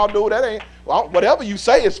say, no, dude, that ain't, well, whatever you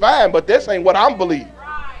say is fine, but this ain't what I'm believing.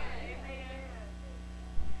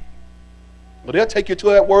 But they'll take you to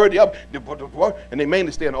that word, and they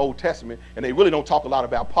mainly stay in the Old Testament, and they really don't talk a lot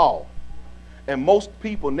about Paul. And most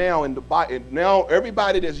people now in the Bible, now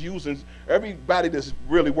everybody that's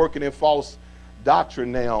really working in false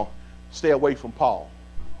doctrine now, stay away from Paul.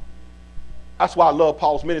 That's why I love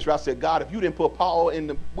Paul's ministry. I said, God, if you didn't put Paul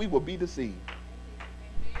in, we would be deceived.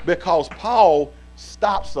 Because Paul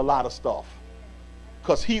stops a lot of stuff.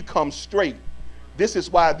 Because he comes straight. This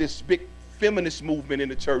is why this big feminist movement in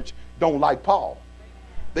the church don't like Paul.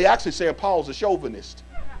 They actually saying Paul's a chauvinist.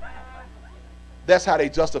 That's how they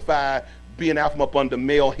justify being out from up under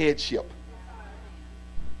male headship.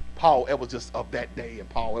 Paul, it was just of that day, and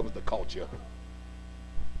Paul, it was the culture.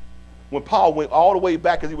 When Paul went all the way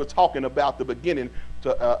back, as he was talking about the beginning,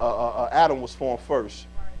 to Adam was formed first.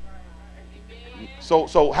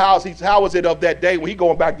 So how is it of that day when he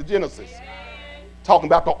going back to Genesis? Talking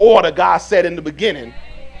about the order God set in the beginning.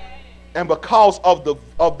 And because of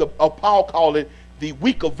Paul called it the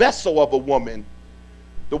weaker vessel of a woman,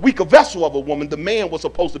 the man was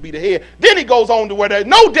supposed to be the head. Then he goes on to where there's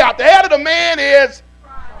no doubt the head of the man is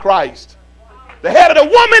Christ. The head of the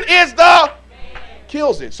woman is the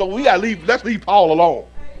kills it. So let's leave Paul alone.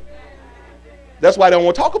 That's why they don't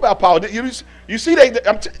want to talk about Paul. You see,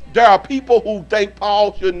 there are people who think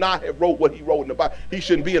Paul should not have wrote what he wrote in the Bible. He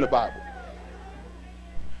shouldn't be in the Bible.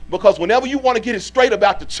 Because whenever you want to get it straight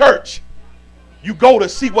about the church, you go to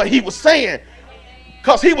see what he was saying.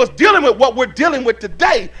 Because he was dealing with what we're dealing with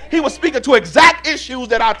today. He was speaking to exact issues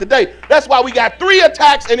that are today. That's why we got 3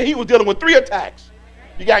 attacks, and he was dealing with 3 attacks.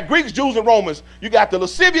 You got Greeks, Jews, and Romans. You got the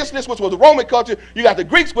lasciviousness, which was the Roman culture. You got the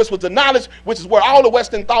Greeks, which was the knowledge, which is where all the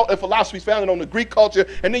Western thought and philosophy is founded on the Greek culture.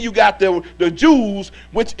 And then you got the Jews,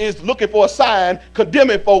 which is looking for a sign,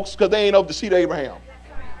 condemning folks because they ain't of the seed of Abraham.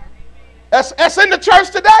 That's in the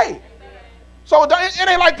church today. So it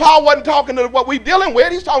ain't like Paul wasn't talking to what we dealing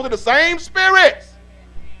with. He's talking to the same spirits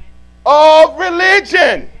of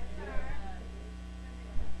religion.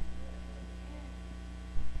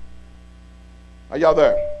 Are y'all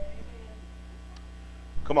there?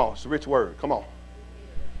 Come on, it's a rich word. Come on.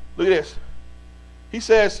 Look at this. He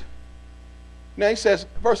says,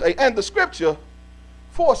 verse 8, and the scripture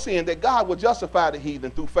foreseeing that God will justify the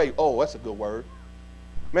heathen through faith. Oh, that's a good word.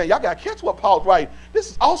 Man, y'all got to catch what Paul's writing. This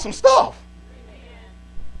is awesome stuff.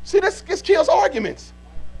 See, this kills arguments.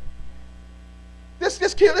 This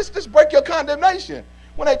break your condemnation.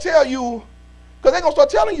 When they tell you, because they're going to start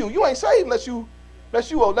telling you, you ain't saved unless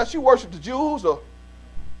you worship the Jews. Or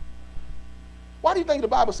why do you think the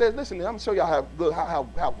Bible says, listen, I'm going to show y'all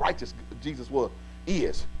how righteous Jesus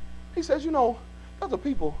is. He says, there's a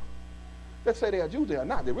people that say they are Jews, they are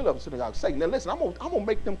not. They're really of the synagogue of Satan. Now listen, I'm going to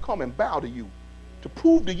make them come and bow to you to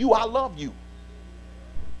prove to you I love you.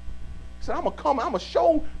 He said, I'm going to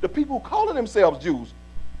show the people who calling themselves Jews,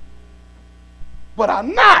 but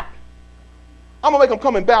I'm not. I'm going to make them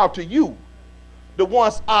come and bow to you, the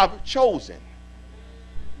ones I've chosen.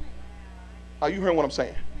 Are you hearing what I'm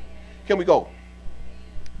saying? Can we go?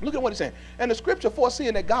 Look at what he's saying. And the scripture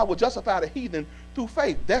foreseeing that God will justify the heathen through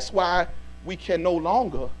faith. That's why we can no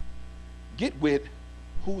longer get with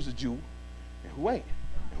who's a Jew and who ain't,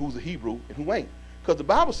 and who's a Hebrew and who ain't. Because the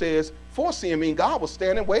Bible says foreseeing means God was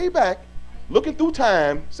standing way back, looking through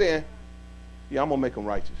time, saying, yeah, I'm going to make them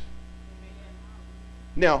righteous.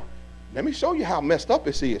 Now, let me show you how messed up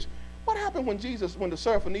this is. What happened when the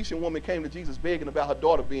Syrophoenician woman came to Jesus begging about her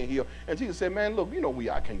daughter being healed? And Jesus said, man, look,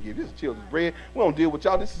 I can't give you this children's bread. We don't deal with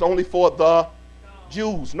y'all. This is only for the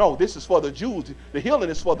Jews. No, this is for the Jews. The healing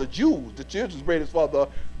is for the Jews. The children's bread is for the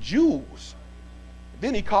Jews.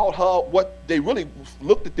 Then he called her what they really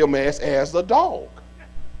looked at them as a dog.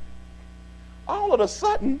 All of a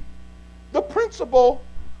sudden, the principle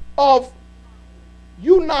of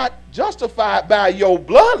you not justified by your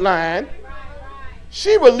bloodline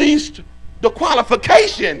She released the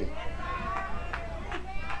qualification.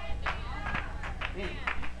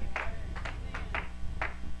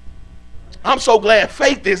 I'm so glad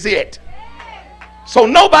faith is it. So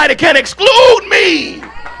nobody can exclude me.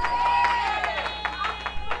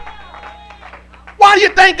 Why do you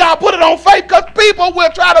think God put it on faith? Because people will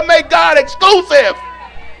try to make God exclusive.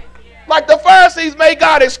 Like the Pharisees made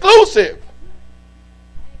God exclusive.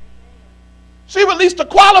 She released the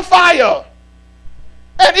qualifier.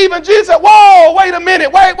 And even Jesus said, whoa, wait a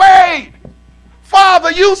minute, wait.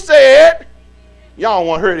 Father, you said, y'all don't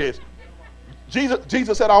want to hear this.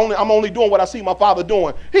 Jesus said, I'm only doing what I see my Father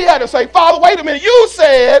doing. He had to say, Father, wait a minute, you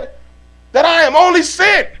said that I am only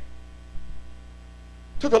sent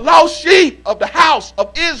to the lost sheep of the house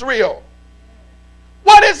of Israel.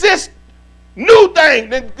 What is this new thing?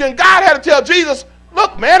 Then God had to tell Jesus,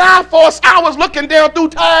 look, man, I was looking down through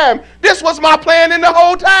time. This was my plan in the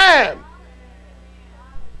whole time.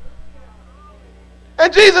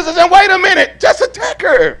 And Jesus is saying, wait a minute, just attack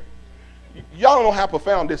her. Y'all don't know how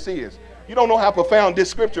profound this is. You don't know how profound this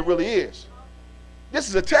scripture really is. This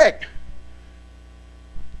is a attack.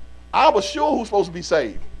 I was sure who's supposed to be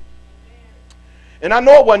saved. And I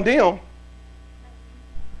know it wasn't them.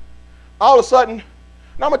 All of a sudden,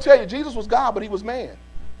 now I'm going to tell you, Jesus was God, but he was man.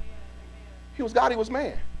 He was God, he was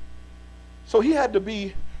man. So he had to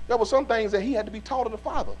be, there were some things that he had to be taught of the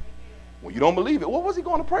Father. Well, you don't believe it. What was he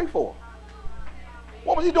going to pray for?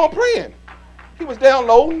 What was he doing praying? He was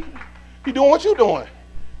downloading. He doing what you doing.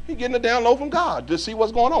 He getting a download from God to see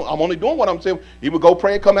what's going on. I'm only doing what I'm saying. He would go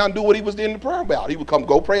pray and come out and do what he was in the prayer about. He would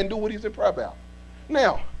go pray and do what he's in prayer about.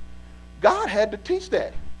 Now, God had to teach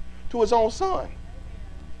that to his own son.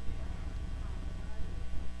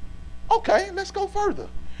 Okay, let's go further.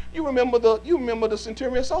 You remember the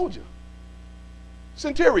centurion soldier.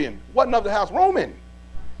 Centurion wasn't of the house Roman,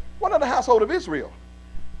 wasn't of the household of Israel.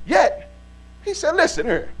 Yet he said, listen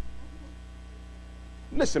here.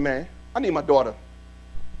 Listen, man, I need my daughter.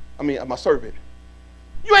 My servant.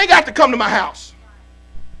 You ain't got to come to my house.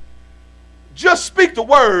 Just speak the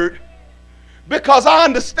word, because I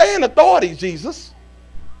understand authority, Jesus.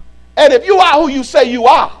 And if you are who you say you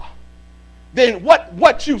are, then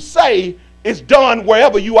what you say is done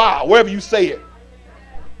wherever you are, wherever you say it.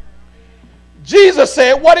 Jesus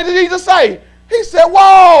said, what did Jesus say? He said,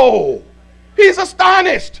 whoa. He's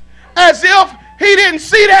astonished, as if he didn't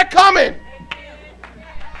see that coming.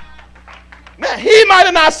 Now, he might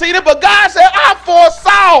have not seen it, but God said, I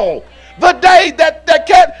foresaw the day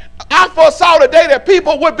that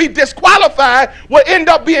people would be disqualified, would end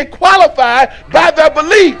up being qualified by their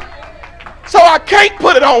belief. So I can't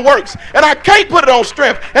put it on works, and I can't put it on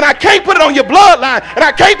strength, and I can't put it on your bloodline, and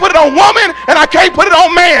I can't put it on woman, and I can't put it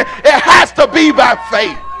on man. It has to be by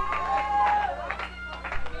faith.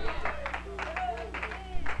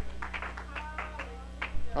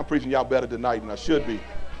 I'm preaching y'all better tonight than I should be.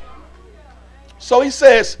 So he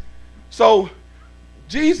says,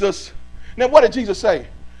 Jesus, now what did Jesus say?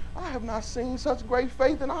 I have not seen such great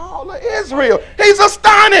faith in all of Israel. He's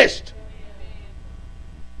astonished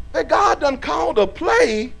that God done called a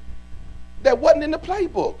play that wasn't in the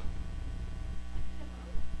playbook.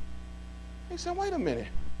 He said, wait a minute.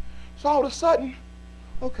 So all of a sudden,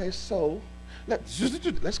 okay, so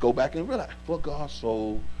let's go back and realize, for God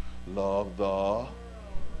so loved the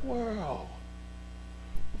world.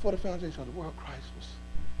 Before the foundation of the world, Christ was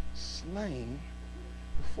slain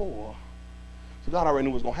before. So God already knew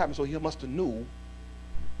what was going to happen, so he must have knew.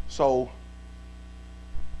 So,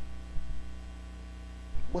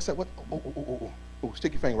 what's that? Oh,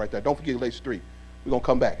 stick your finger right there. Don't forget Galatians 3. We're going to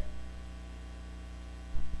come back.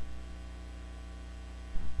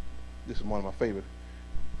 This is one of my favorite.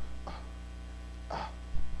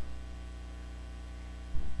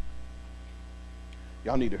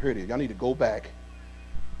 Y'all need to hear this. Y'all need to go back.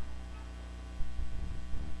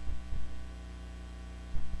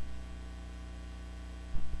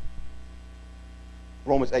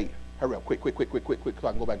 Romans 8. Hurry up. Quick, so I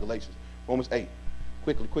can go back to Galatians. Romans 8.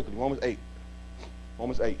 Quickly. Romans 8.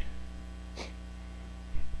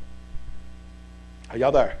 Are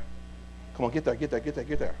y'all there? Come on, get there.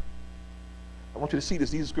 I want you to see this.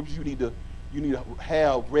 These are scriptures you need to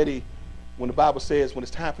have ready when the Bible says when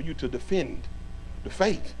it's time for you to defend the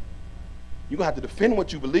faith. You're going to have to defend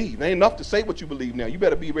what you believe. It ain't enough to say what you believe now. You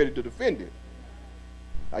better be ready to defend it.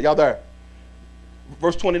 Are y'all there?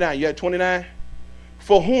 Verse 29. You had 29?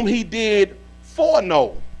 For whom he did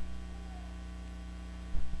foreknow,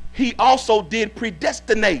 he also did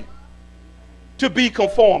predestinate to be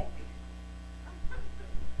conformed.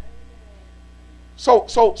 So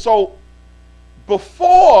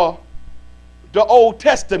before the Old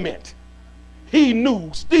Testament, he knew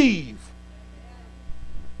Steve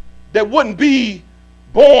that wouldn't be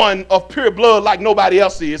born of pure blood like nobody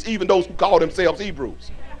else is, even those who call themselves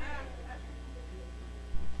Hebrews.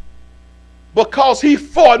 Because he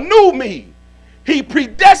foreknew me, he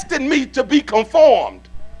predestined me to be conformed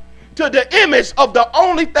to the image of the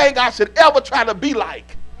only thing I should ever try to be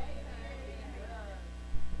like,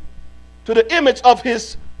 to the image of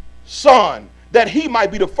his son, that he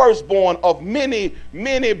might be the firstborn of many,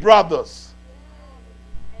 many brothers.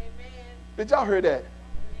 Amen. Did y'all hear that?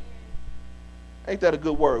 Ain't that a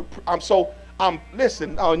good word?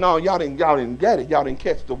 Listen, oh no, y'all didn't get it. Y'all didn't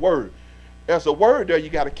catch the word. There's a word there you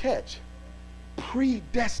got to catch.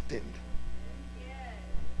 Predestined.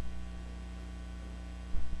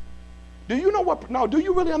 Do you know what, no, do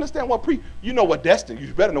you really understand what you know what destined,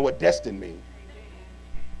 you better know what destined means.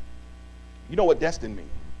 You know what destined means.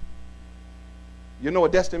 You know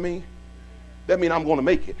what destined means? That means I'm going to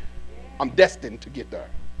make it. I'm destined to get there.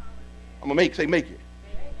 I'm going to make it.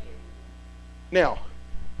 Now,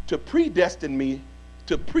 to predestine me,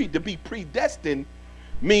 to be predestined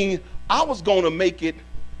means I was going to make it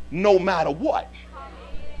no matter what.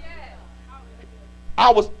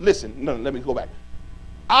 Listen, no, let me go back.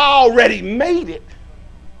 I already made it.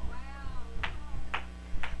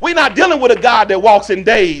 We're not dealing with a God that walks in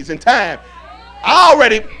days and time.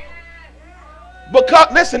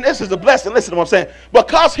 Because, listen, this is a blessing. Listen to what I'm saying.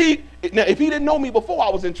 Because if he didn't know me before, I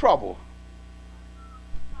was in trouble.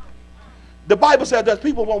 The Bible says that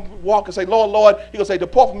people won't walk and say, Lord, Lord. He will say,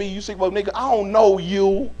 depart from me, you seeker of iniquity. I don't know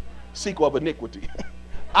you, seeker of iniquity.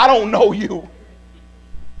 I don't know you.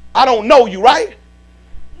 I don't know you, right?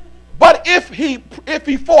 But if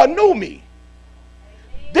he foreknew me,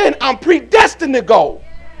 then I'm predestined to go.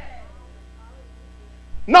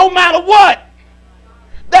 No matter what.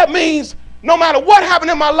 That means no matter what happened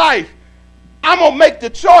in my life, I'm going to make the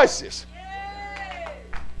choices.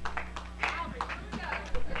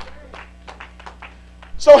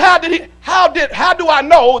 So how do I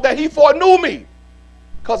know that he foreknew me?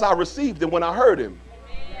 Because I received him when I heard him.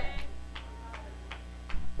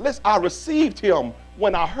 Listen, I received him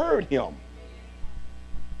when I heard him.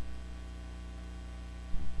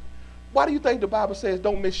 Why do you think the Bible says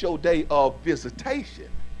don't miss your day of visitation?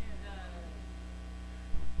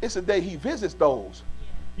 It's a day he visits those.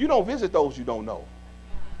 You don't visit those you don't know.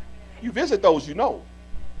 You visit those you know.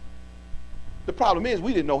 The problem is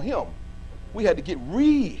we didn't know him. We had to get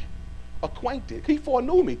reacquainted. He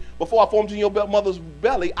foreknew me. Before I formed you in your mother's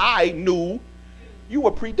belly, I knew you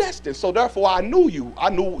were predestined. So therefore I knew you. I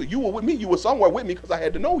knew you were with me. You were somewhere with me because I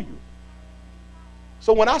had to know you.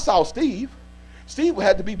 So when I saw Steve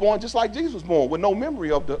had to be born just like Jesus was born, with no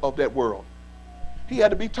memory of that world. He had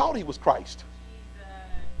to be taught he was Christ.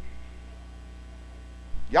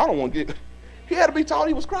 Y'all don't want to get. He had to be taught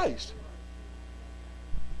he was Christ.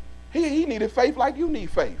 He needed faith like you need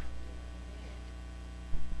faith.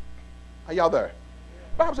 Are y'all there?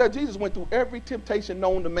 The Bible said Jesus went through every temptation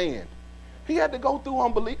known to man. He had to go through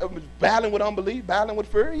unbelief, battling with unbelief, battling with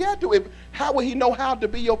fear. He had to. How would he know how to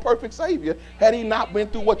be your perfect Savior had he not been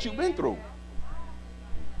through what you've been through?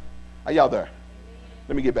 Are y'all there?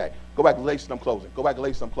 Let me get back. Go back to Galatians, I'm closing. Go back to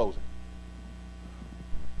Galatians, I'm closing.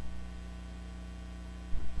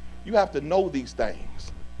 You have to know these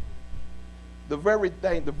things. The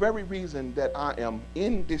very reason that I am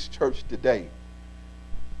in this church today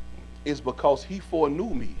is because he foreknew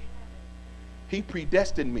me. He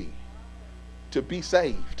predestined me to be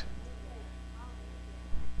saved.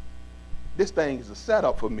 This thing is a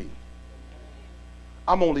setup for me.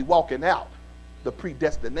 I'm only walking out the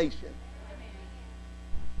predestination.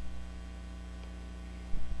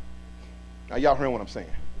 Now y'all hearing what I'm saying?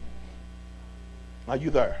 Are you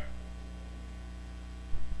there?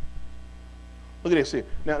 Look at this here.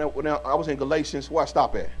 Now I was in Galatians. Where I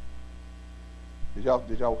stop at? Was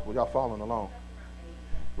y'all following along?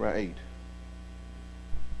 Around 8.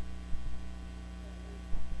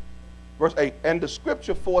 Verse 8. And the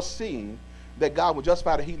scripture foreseeing that God would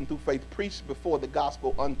justify the heathen through faith, preached before the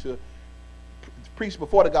gospel unto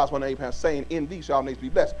Abraham, saying, in thee shall nations be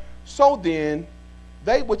blessed. So then,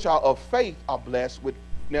 they which are of faith are blessed with.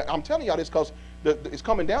 Now I'm telling y'all this because it's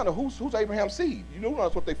coming down to who's Abraham's seed. You know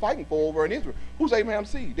that's what they're fighting for over in Israel. Who's Abraham's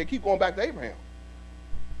seed? They keep going back to Abraham.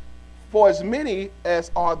 For as many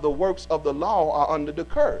as are the works of the law are under the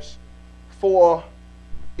curse. For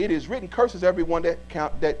it is written, curses everyone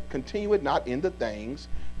that continueth not in the things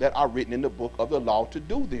that are written in the book of the law to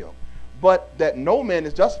do them. But that no man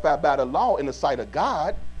is justified by the law in the sight of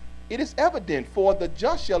God, it is evident, for the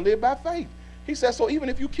just shall live by faith. He says, so even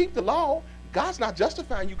if you keep the law, God's not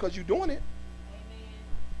justifying you because you're doing it.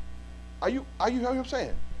 Amen. Are you hearing what I'm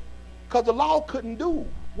saying? Because the law couldn't do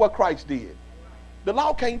what Christ did. The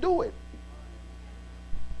law can't do it.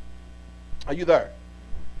 Are you there?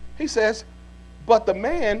 He says, but the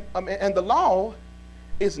man, and the law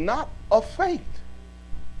is not of faith,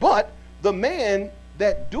 but the man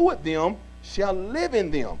that doeth them shall live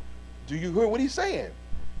in them. Do you hear what he's saying?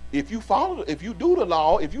 If you do the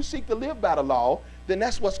law, if you seek to live by the law, then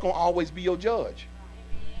that's what's going to always be your judge.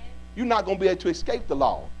 You're not going to be able to escape the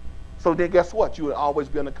law. So then guess what? You will always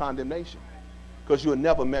be under condemnation because you'll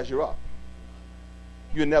never measure up.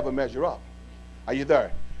 You'll never measure up. Are you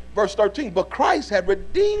there? Verse 13, but Christ had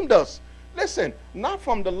redeemed us. Listen, not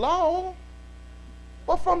from the law,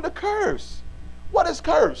 but from the curse. What is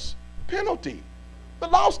curse? Penalty. The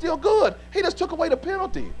law's still good. He just took away the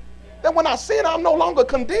penalty. Then when I sin, I'm no longer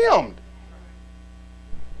condemned.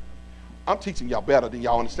 I'm teaching y'all better than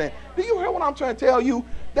y'all understand. Do you hear what I'm trying to tell you?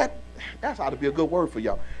 That's ought to be a good word for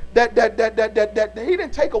y'all. That he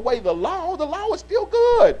didn't take away the law. The law is still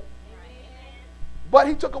good. But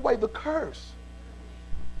he took away the curse.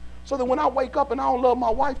 So that when I wake up and I don't love my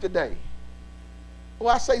wife today,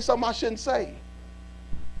 or I say something I shouldn't say,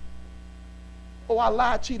 or I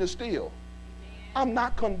lie, cheat, or steal, I'm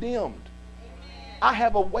not condemned. I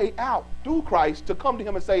have a way out through Christ to come to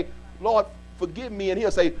him and say, Lord, forgive me. And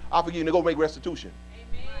he'll say, I'll forgive you, and go make restitution.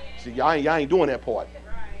 Amen. See, y'all ain't doing that part.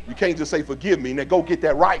 Right. You can't just say, forgive me, and then go get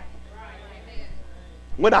that right.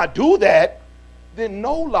 When I do that, then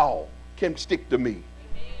no law can stick to me.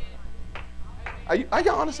 Are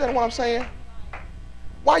y'all understanding what I'm saying?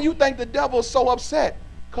 Why you think the devil is so upset?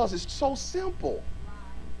 Because it's so simple.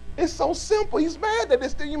 It's so simple. He's mad that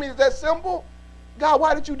this thing. You mean it's that simple? God,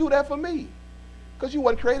 why did you do that for me? Because you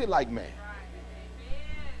weren't created like man.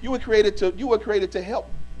 You were created to help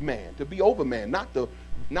man, to be over man, not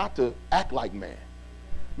to act like man.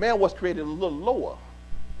 Man was created a little lower.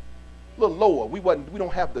 We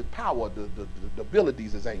don't have the power, the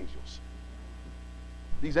abilities as angels.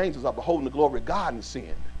 These angels are beholding the glory of God in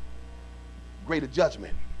sin. Greater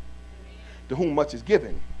judgment. To whom much is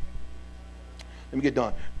given. Let me get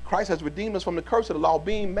done. Christ has redeemed us from the curse of the law,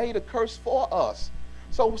 being made a curse for us.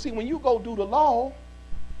 So see, when you go do the law,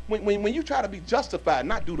 when you try to be justified,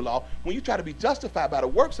 not do the law, when you try to be justified by the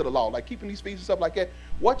works of the law, like keeping these feasts and stuff like that,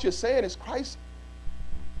 what you're saying is Christ,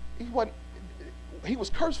 he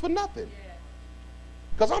was cursed for nothing.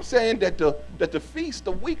 Because I'm saying that the Feast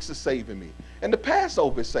of Weeks is saving me, and the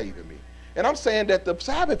Passover is saving me, and I'm saying that the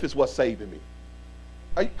Sabbath is what's saving me.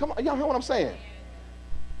 Come on, y'all hear what I'm saying?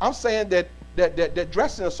 I'm saying that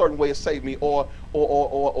dressing a certain way is saving me, or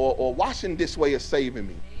washing this way is saving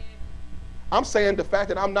me. I'm saying the fact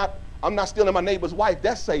that I'm not stealing my neighbor's wife,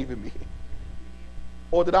 that's saving me.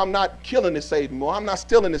 Or that I'm not killing is saving me, or I'm not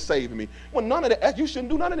stealing is saving me. Well, none of that, you shouldn't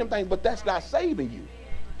do none of them things, but that's not saving you.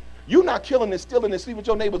 You're not killing and stealing and sleeping with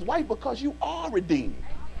your neighbor's wife because you are redeemed.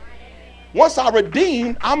 Once I'm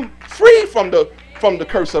redeemed, I'm free from the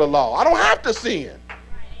curse of the law. I don't have to sin.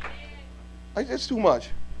 It's too much.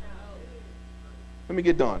 Let me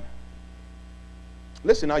get done.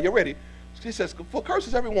 Listen, now you're ready. He says, for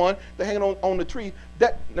curses everyone that hang on the tree.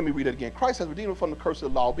 Let me read it again. Christ has redeemed us from the curse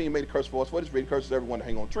of the law, being made a curse for us. For this reason, curses everyone that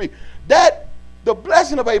hang on the tree. That the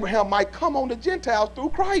blessing of Abraham might come on the Gentiles through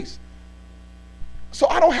Christ. So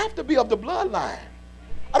I don't have to be of the bloodline.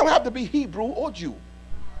 I don't have to be Hebrew or Jew.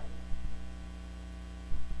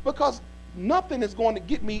 Because nothing is going to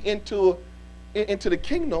get me into the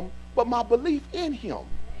kingdom but my belief in him.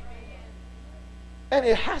 And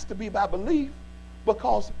it has to be by belief,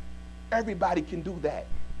 because everybody can do that.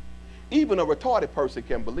 Even a retarded person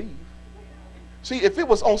can believe. See, if it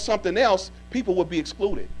was on something else, people would be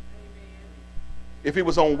excluded. If it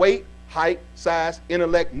was on weight, height, size,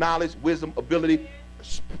 intellect, knowledge, wisdom, ability,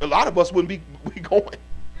 a lot of us wouldn't be going.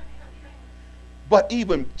 But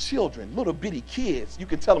even children, little bitty kids, you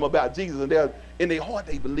can tell them about Jesus, and in their heart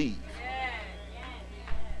they believe.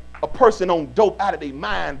 A person on dope out of their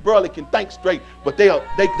mind barely can think straight, but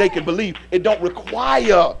they can believe. It don't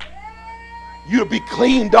require you to be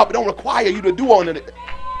cleaned up. It don't require you to do all of it.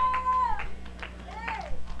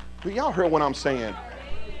 But y'all heard what I'm saying.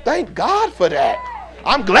 Thank God for that.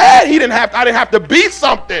 I'm glad I didn't have to be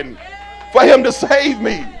something for him to save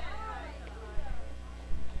me.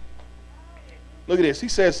 Look at this. He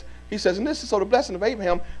says, and this is so the blessing of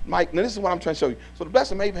Abraham might, now this is what I'm trying to show you. So the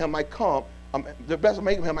blessing of Abraham might come, on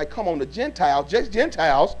the Gentiles, just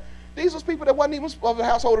Gentiles. These are people that wasn't even of the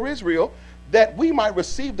household of Israel, that we might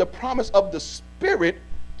receive the promise of the Spirit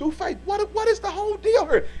through faith. What is the whole deal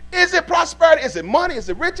here? Is it prosperity? Is it money? Is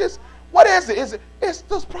it riches? What is it? It's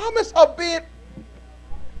the promise of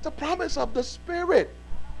the promise of the Spirit.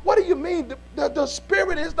 What do you mean? The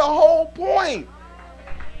Spirit is the whole point.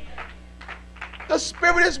 The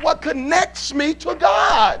Spirit is what connects me to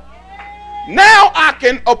God. Now I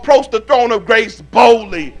can approach the throne of grace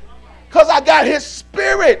boldly because I got His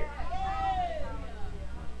Spirit.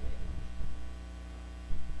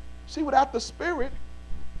 See, without the Spirit,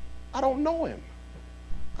 I don't know Him.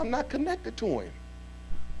 I'm not connected to Him.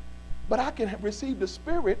 But I can receive the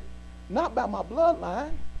Spirit not by my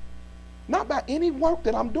bloodline, not by any work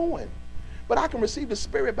that I'm doing, but I can receive the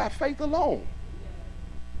Spirit by faith alone.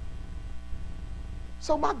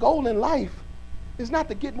 So my goal in life is not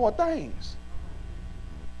to get more things.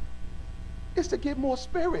 It's to get more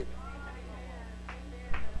Spirit.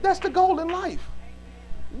 That's the goal in life.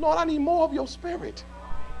 Lord, I need more of your Spirit.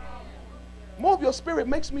 More of your Spirit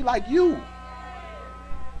makes me like you.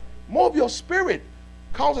 More of your Spirit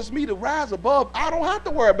causes me to rise above. I don't have to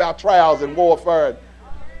worry about trials and warfare.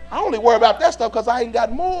 I only worry about that stuff because I ain't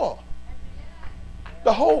got more.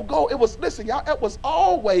 The whole goal, it was, listen, y'all, it was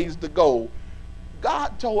always the goal.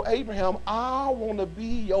 God told Abraham, I want to be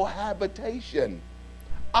your habitation.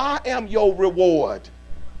 I am your reward.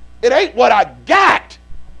 It ain't what I got.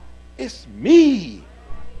 It's me.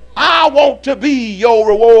 I want to be your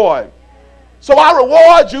reward. So I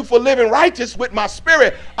reward you for living righteous with my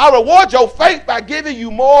Spirit. I reward your faith by giving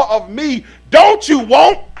you more of me. Don't you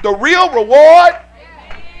want the real reward?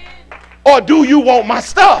 Or do you want my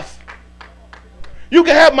stuff? You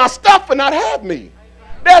can have my stuff and not have me.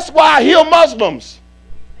 That's why I heal Muslims.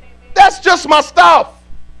 That's just my stuff.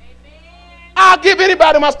 I'll give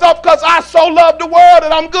anybody my stuff because I so love the world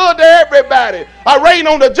and I'm good to everybody. I reign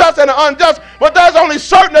on the just and the unjust, but there's only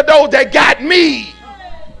certain of those that got me.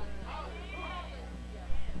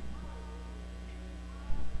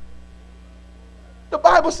 The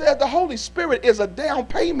Bible says the Holy Spirit is a down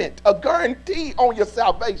payment, a guarantee on your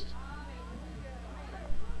salvation.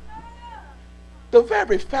 The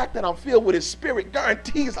very fact that I'm filled with His Spirit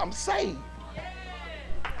guarantees I'm saved.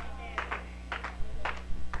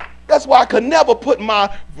 That's why I could never put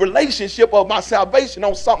my relationship or my salvation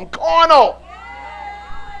on something carnal.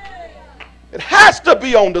 It has to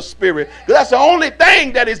be on the Spirit, because that's the only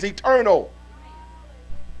thing that is eternal.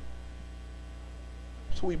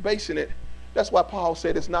 So we basing it. That's why Paul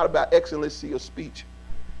said it's not about excellency of speech.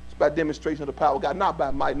 It's about demonstration of the power of God, not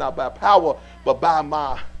by might, not by power, but by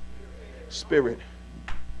my Spirit.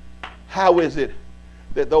 How is it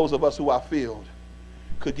that those of us who are filled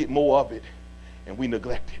could get more of it and we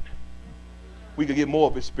neglect it? We could get more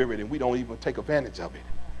of His Spirit and we don't even take advantage of it.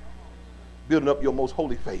 Building up your most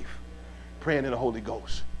holy faith, praying in the Holy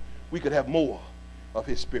Ghost. We could have more of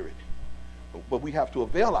His Spirit, but we have to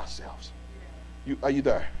avail ourselves. Are you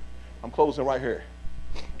there? I'm closing right here.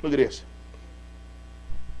 Look at this.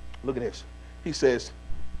 Look at this. He says,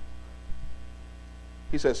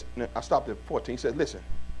 I stopped at 14. He said, listen.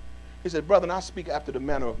 He said, brethren, I speak after the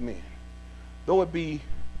manner of men. Though it be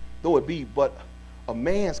but a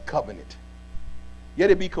man's covenant,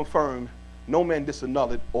 yet it be confirmed, no man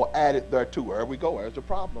disannulled it or added thereto. There we go. There's the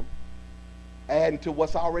problem. Adding to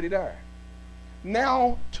what's already there.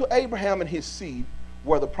 Now to Abraham and his seed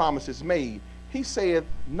were the promises made. He saith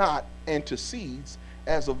not, and to seeds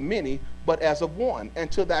as of many, but as of one,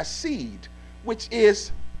 and to thy seed, which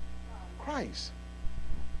is Christ.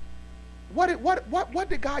 What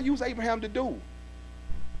did God use Abraham to do?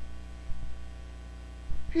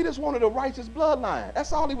 He just wanted a righteous bloodline.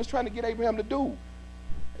 That's all He was trying to get Abraham to do.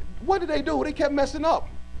 What did they do? They kept messing up.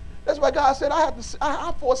 That's why God said,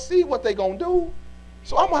 I foresee what they're gonna do.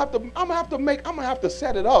 So I'm gonna have to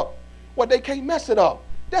set it up where they can't mess it up.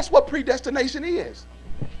 That's what predestination is.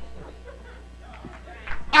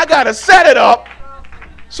 I gotta set it up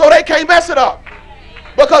so they can't mess it up.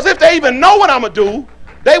 Because if they even know what I'm gonna do,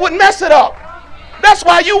 they would mess it up. That's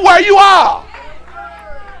why you where you are.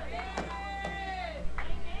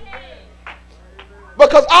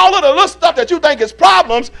 Because all of the little stuff that you think is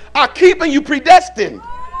problems are keeping you predestined.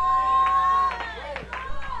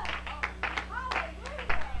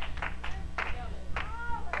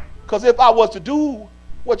 Because if I was to do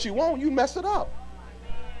what you want, you mess it up.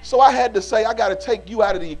 So I had to say, I got to take you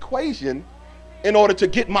out of the equation in order to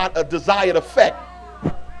get my desired effect.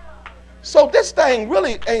 So this thing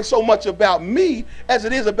really ain't so much about me as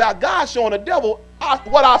it is about God showing the devil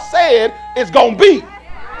what I said is going to be.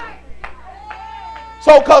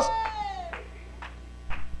 So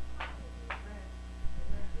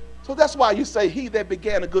that's why you say, he that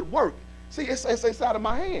began a good work. See, it's out of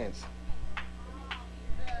my hands.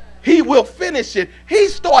 He will finish it. He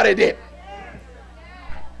started it.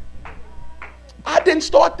 I didn't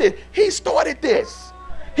start this. He started this.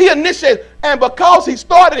 He initiated, and because he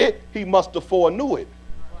started it, he must have foreknew it.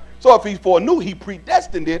 So if he foreknew, he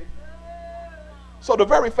predestined it. So the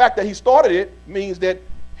very fact that he started it means that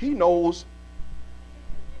he knows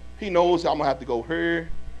I'm going to have to go here.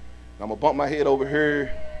 I'm going to bump my head over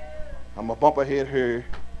here. I'm going to bump my head here.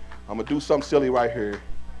 I'm going to do something silly right here.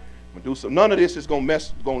 I'm going to do some. None of this is going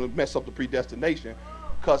to mess up the predestination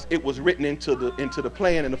because it was written into the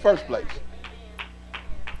plan in the first place.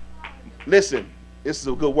 Listen, this is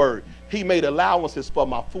a good word. He made allowances for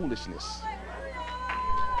my foolishness.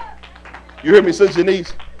 You hear me, Sister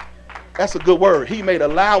Janice? That's a good word. He made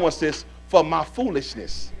allowances for my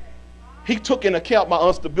foolishness. He took into account my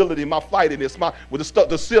instability, my fightiness,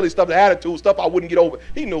 the silly stuff, the attitude, stuff I wouldn't get over.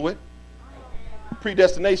 He knew it.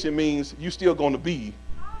 Predestination means you still going to be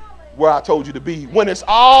where I told you to be when it's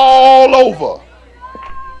all over.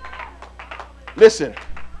 Listen,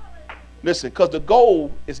 because the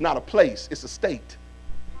goal is not a place, it's a state.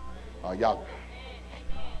 Y'all.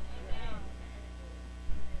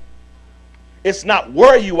 It's not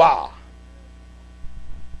where you are.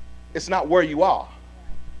 It's not where you are.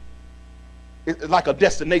 It's like a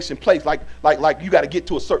destination place, like you got to get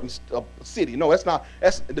to a certain city. No,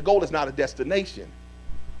 the goal is not a destination.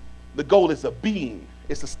 The goal is a being.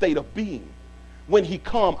 It's a state of being. When he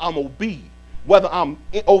come, I'm gonna be. Whether I'm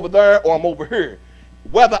over there or I'm over here.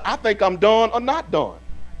 Whether I think I'm done or not done.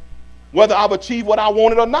 Whether I've achieved what I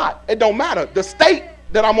wanted or not. It don't matter. The state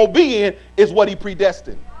that I'm gonna be in is what he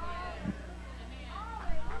predestined.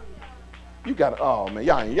 You got to, oh man,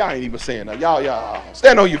 y'all ain't even saying that. Y'all,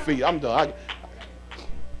 stand on your feet. I'm done.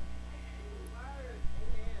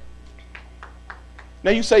 Now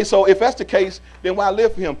you say, so if that's the case, then why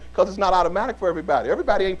live for him? Because it's not automatic for everybody.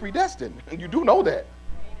 Everybody ain't predestined. And you do know that.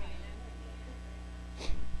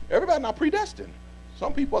 Everybody not predestined.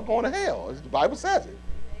 Some people are going to hell, as the Bible says it.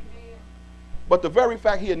 But the very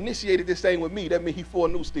fact he initiated this thing with me, that means he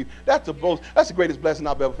foreknew Steve. That's the greatest blessing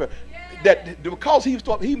I've ever felt. That because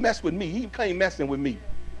he messed with me, he came messing with me,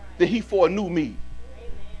 that he foreknew me.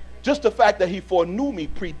 Just the fact that he foreknew me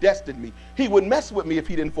predestined me. He wouldn't mess with me if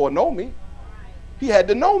he didn't foreknow me. He had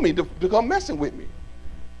to know me to come messing with me.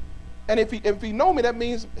 And if he know me, that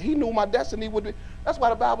means he knew my destiny would be. That's why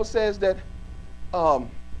the Bible says that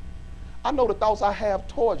I know the thoughts I have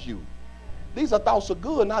towards you. These are thoughts of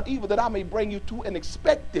good, not evil, that I may bring you to an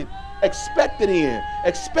expected end.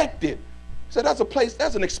 So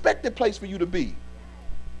that's an expected place for you to be.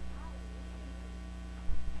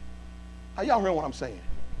 Are y'all hearing what I'm saying?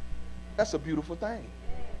 That's a beautiful thing.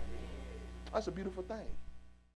 That's a beautiful thing.